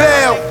niggas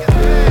bail.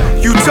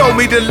 You told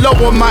me to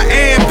lower my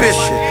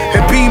ambition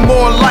and be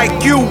more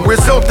like you,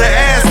 result of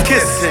ass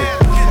kissing.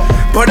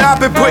 But I've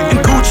been putting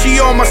Gucci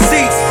on my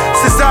seats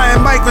since I and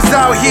Mike was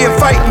out here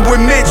fighting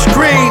with Mitch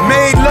Green.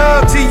 Made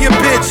love to your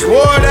bitch,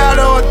 wore it out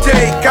all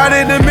day. Got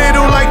in the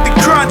middle like the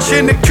Crunch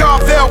in the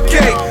Carvel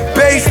cake.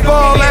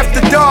 Baseball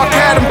after dark,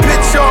 had him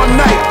pitch all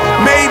night.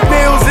 Made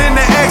meals in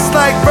the X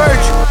like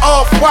Virgin,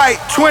 off-white.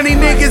 20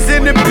 niggas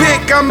in the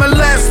pick, I'm the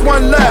last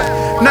one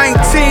left.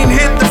 19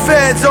 hit the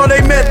feds, or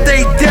they met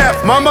they death.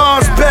 My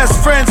mom's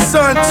best friend's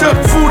son took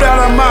food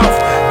out of mouth.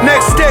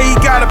 Next day he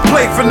got a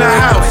plate from the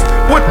house.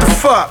 What the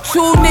fuck?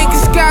 2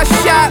 niggas got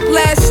shot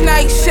last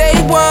night. Say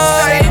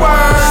word, say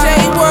word, say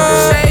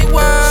word, say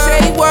word,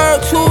 say word.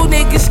 2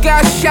 niggas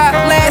got shot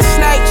last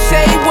night.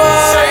 Say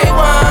word, say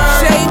word,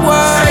 say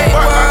word, say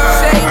word,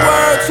 say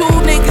word.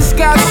 2 niggas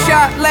got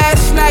shot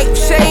last night.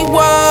 Say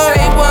word,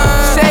 say word,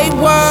 say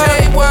word,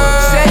 say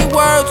word, say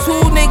word.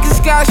 2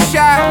 niggas got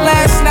shot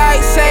last night.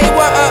 Say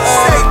word,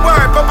 say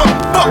word,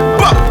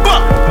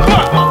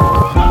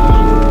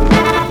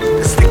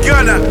 It's the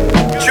gunner,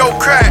 Joe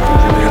Crack.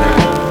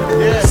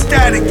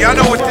 Static, y'all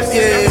know what this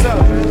is.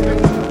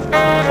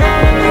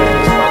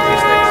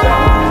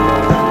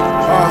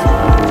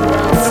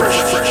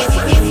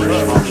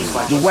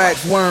 The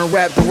wax worm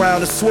wrapped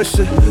around a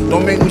swisher.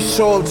 Don't make me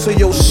show up to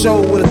your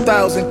show with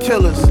 1,000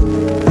 killers.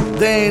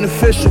 They ain't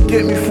official,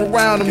 get me from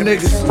around them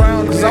niggas.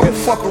 Cause I will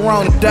fuck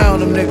around and down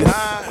them niggas.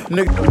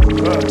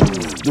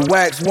 The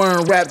wax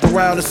worm wrapped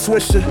around a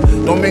swisher.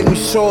 Don't make me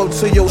show up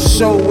to your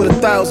show with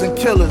 1,000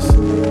 killers.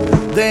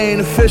 They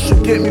ain't official,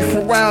 get me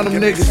from around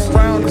them niggas.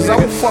 Cause I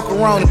will fuck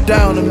around and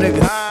down them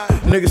niggas.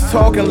 Niggas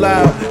talking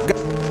loud.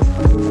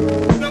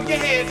 Throw your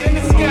hands in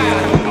the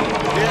sky.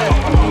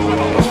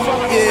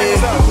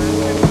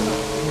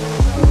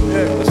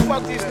 Let's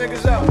fuck these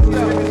niggas up.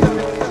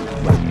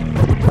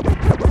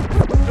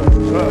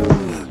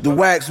 The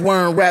wax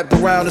worm wrapped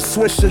around a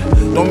swisher.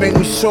 Don't make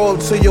me show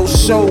up to your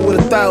show with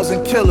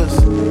 1,000 killers.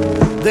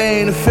 They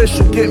ain't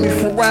official, get me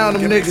from around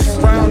them niggas.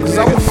 Cause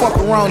I will fuck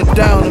around and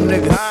down them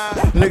niggas.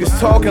 Niggas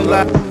talking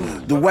loud.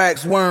 The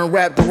wax worm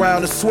wrapped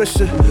around a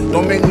swisher.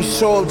 Don't make me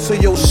show up to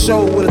your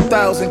show with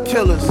 1,000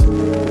 killers.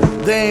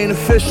 They ain't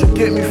official,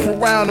 get me from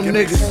around them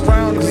niggas.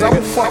 Cause I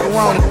will fuck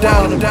around and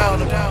down them.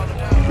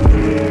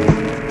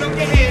 Throw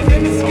your hands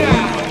in the sky.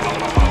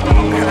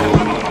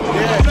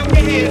 Throw your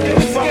hands in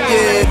the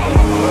sky.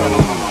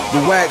 The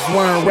wax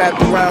worm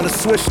wrapped around the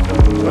swish.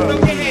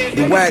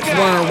 The wax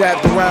worm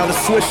wrapped around the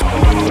swish.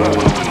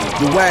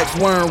 The wax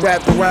worm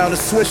wrapped around the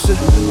swisher.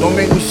 Don't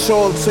make me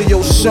show up to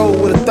your show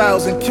with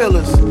 1,000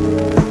 killers.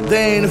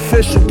 They ain't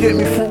official, get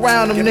me from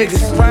around them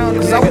niggas.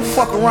 Cause I will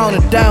fuck around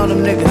and down them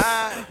niggas.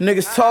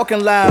 Niggas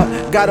talking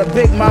loud, got a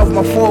big mouth,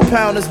 my 4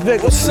 pound is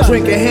bigger.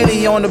 Drinking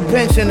Henny on the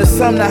bench in the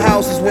summer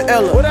houses with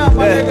Ella.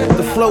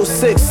 The flow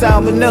 6,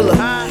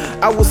 salmonella.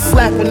 I would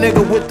slap a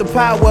nigga with the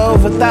power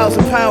of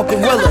 1,000-pound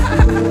gorilla.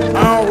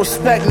 I don't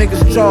respect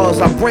niggas'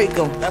 jaws, I break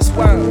them. That's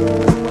why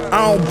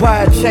I don't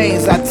buy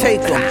chains, I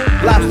take them.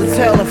 Lobster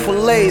tail and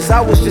fillets,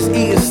 I was just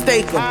eating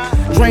steak them.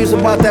 Dreams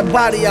about that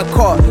body I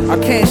caught, I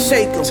can't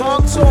shake them.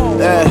 Talk to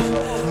him.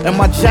 And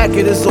my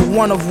jacket is a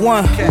 1 of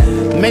 1.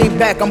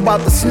 Maybach, I'm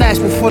about to snatch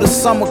before the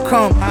summer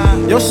come.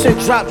 Your shit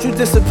dropped, you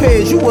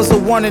disappeared, you was a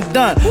one and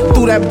done.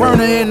 Threw that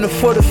burner in the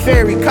foot of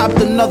ferry, copped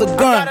another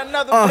gun.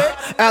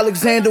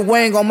 Alexander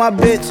Wang on my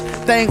bitch,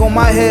 thing on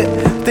my head.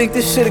 Think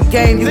this shit a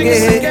game, you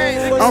get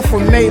hit. I'm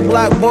from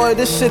Mayblock, boy,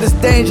 this shit is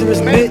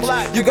dangerous,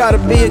 bitch. You gotta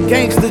be a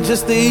gangster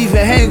just to even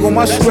hang on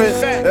my strip.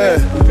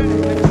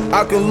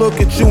 I can look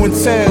at you and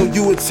tell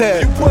you a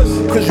tag.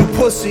 Cause you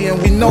pussy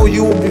and we know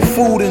you will be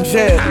food in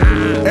jail.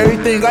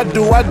 Everything I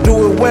do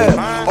it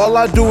well. All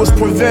I do is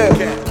prevail.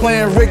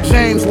 Playing Rick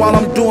James while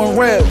I'm doing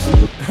raps.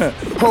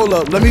 Hold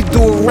up, let me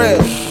do a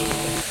rap.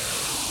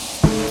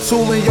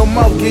 Tool in your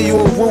mouth, give you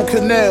a root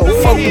canal.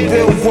 Fuck the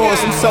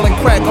billboards, I'm selling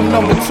crack, I'm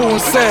number 2 in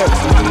sales.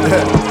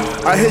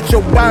 I hit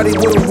your body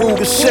with a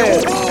Ruger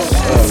shell.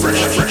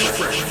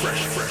 Fresh.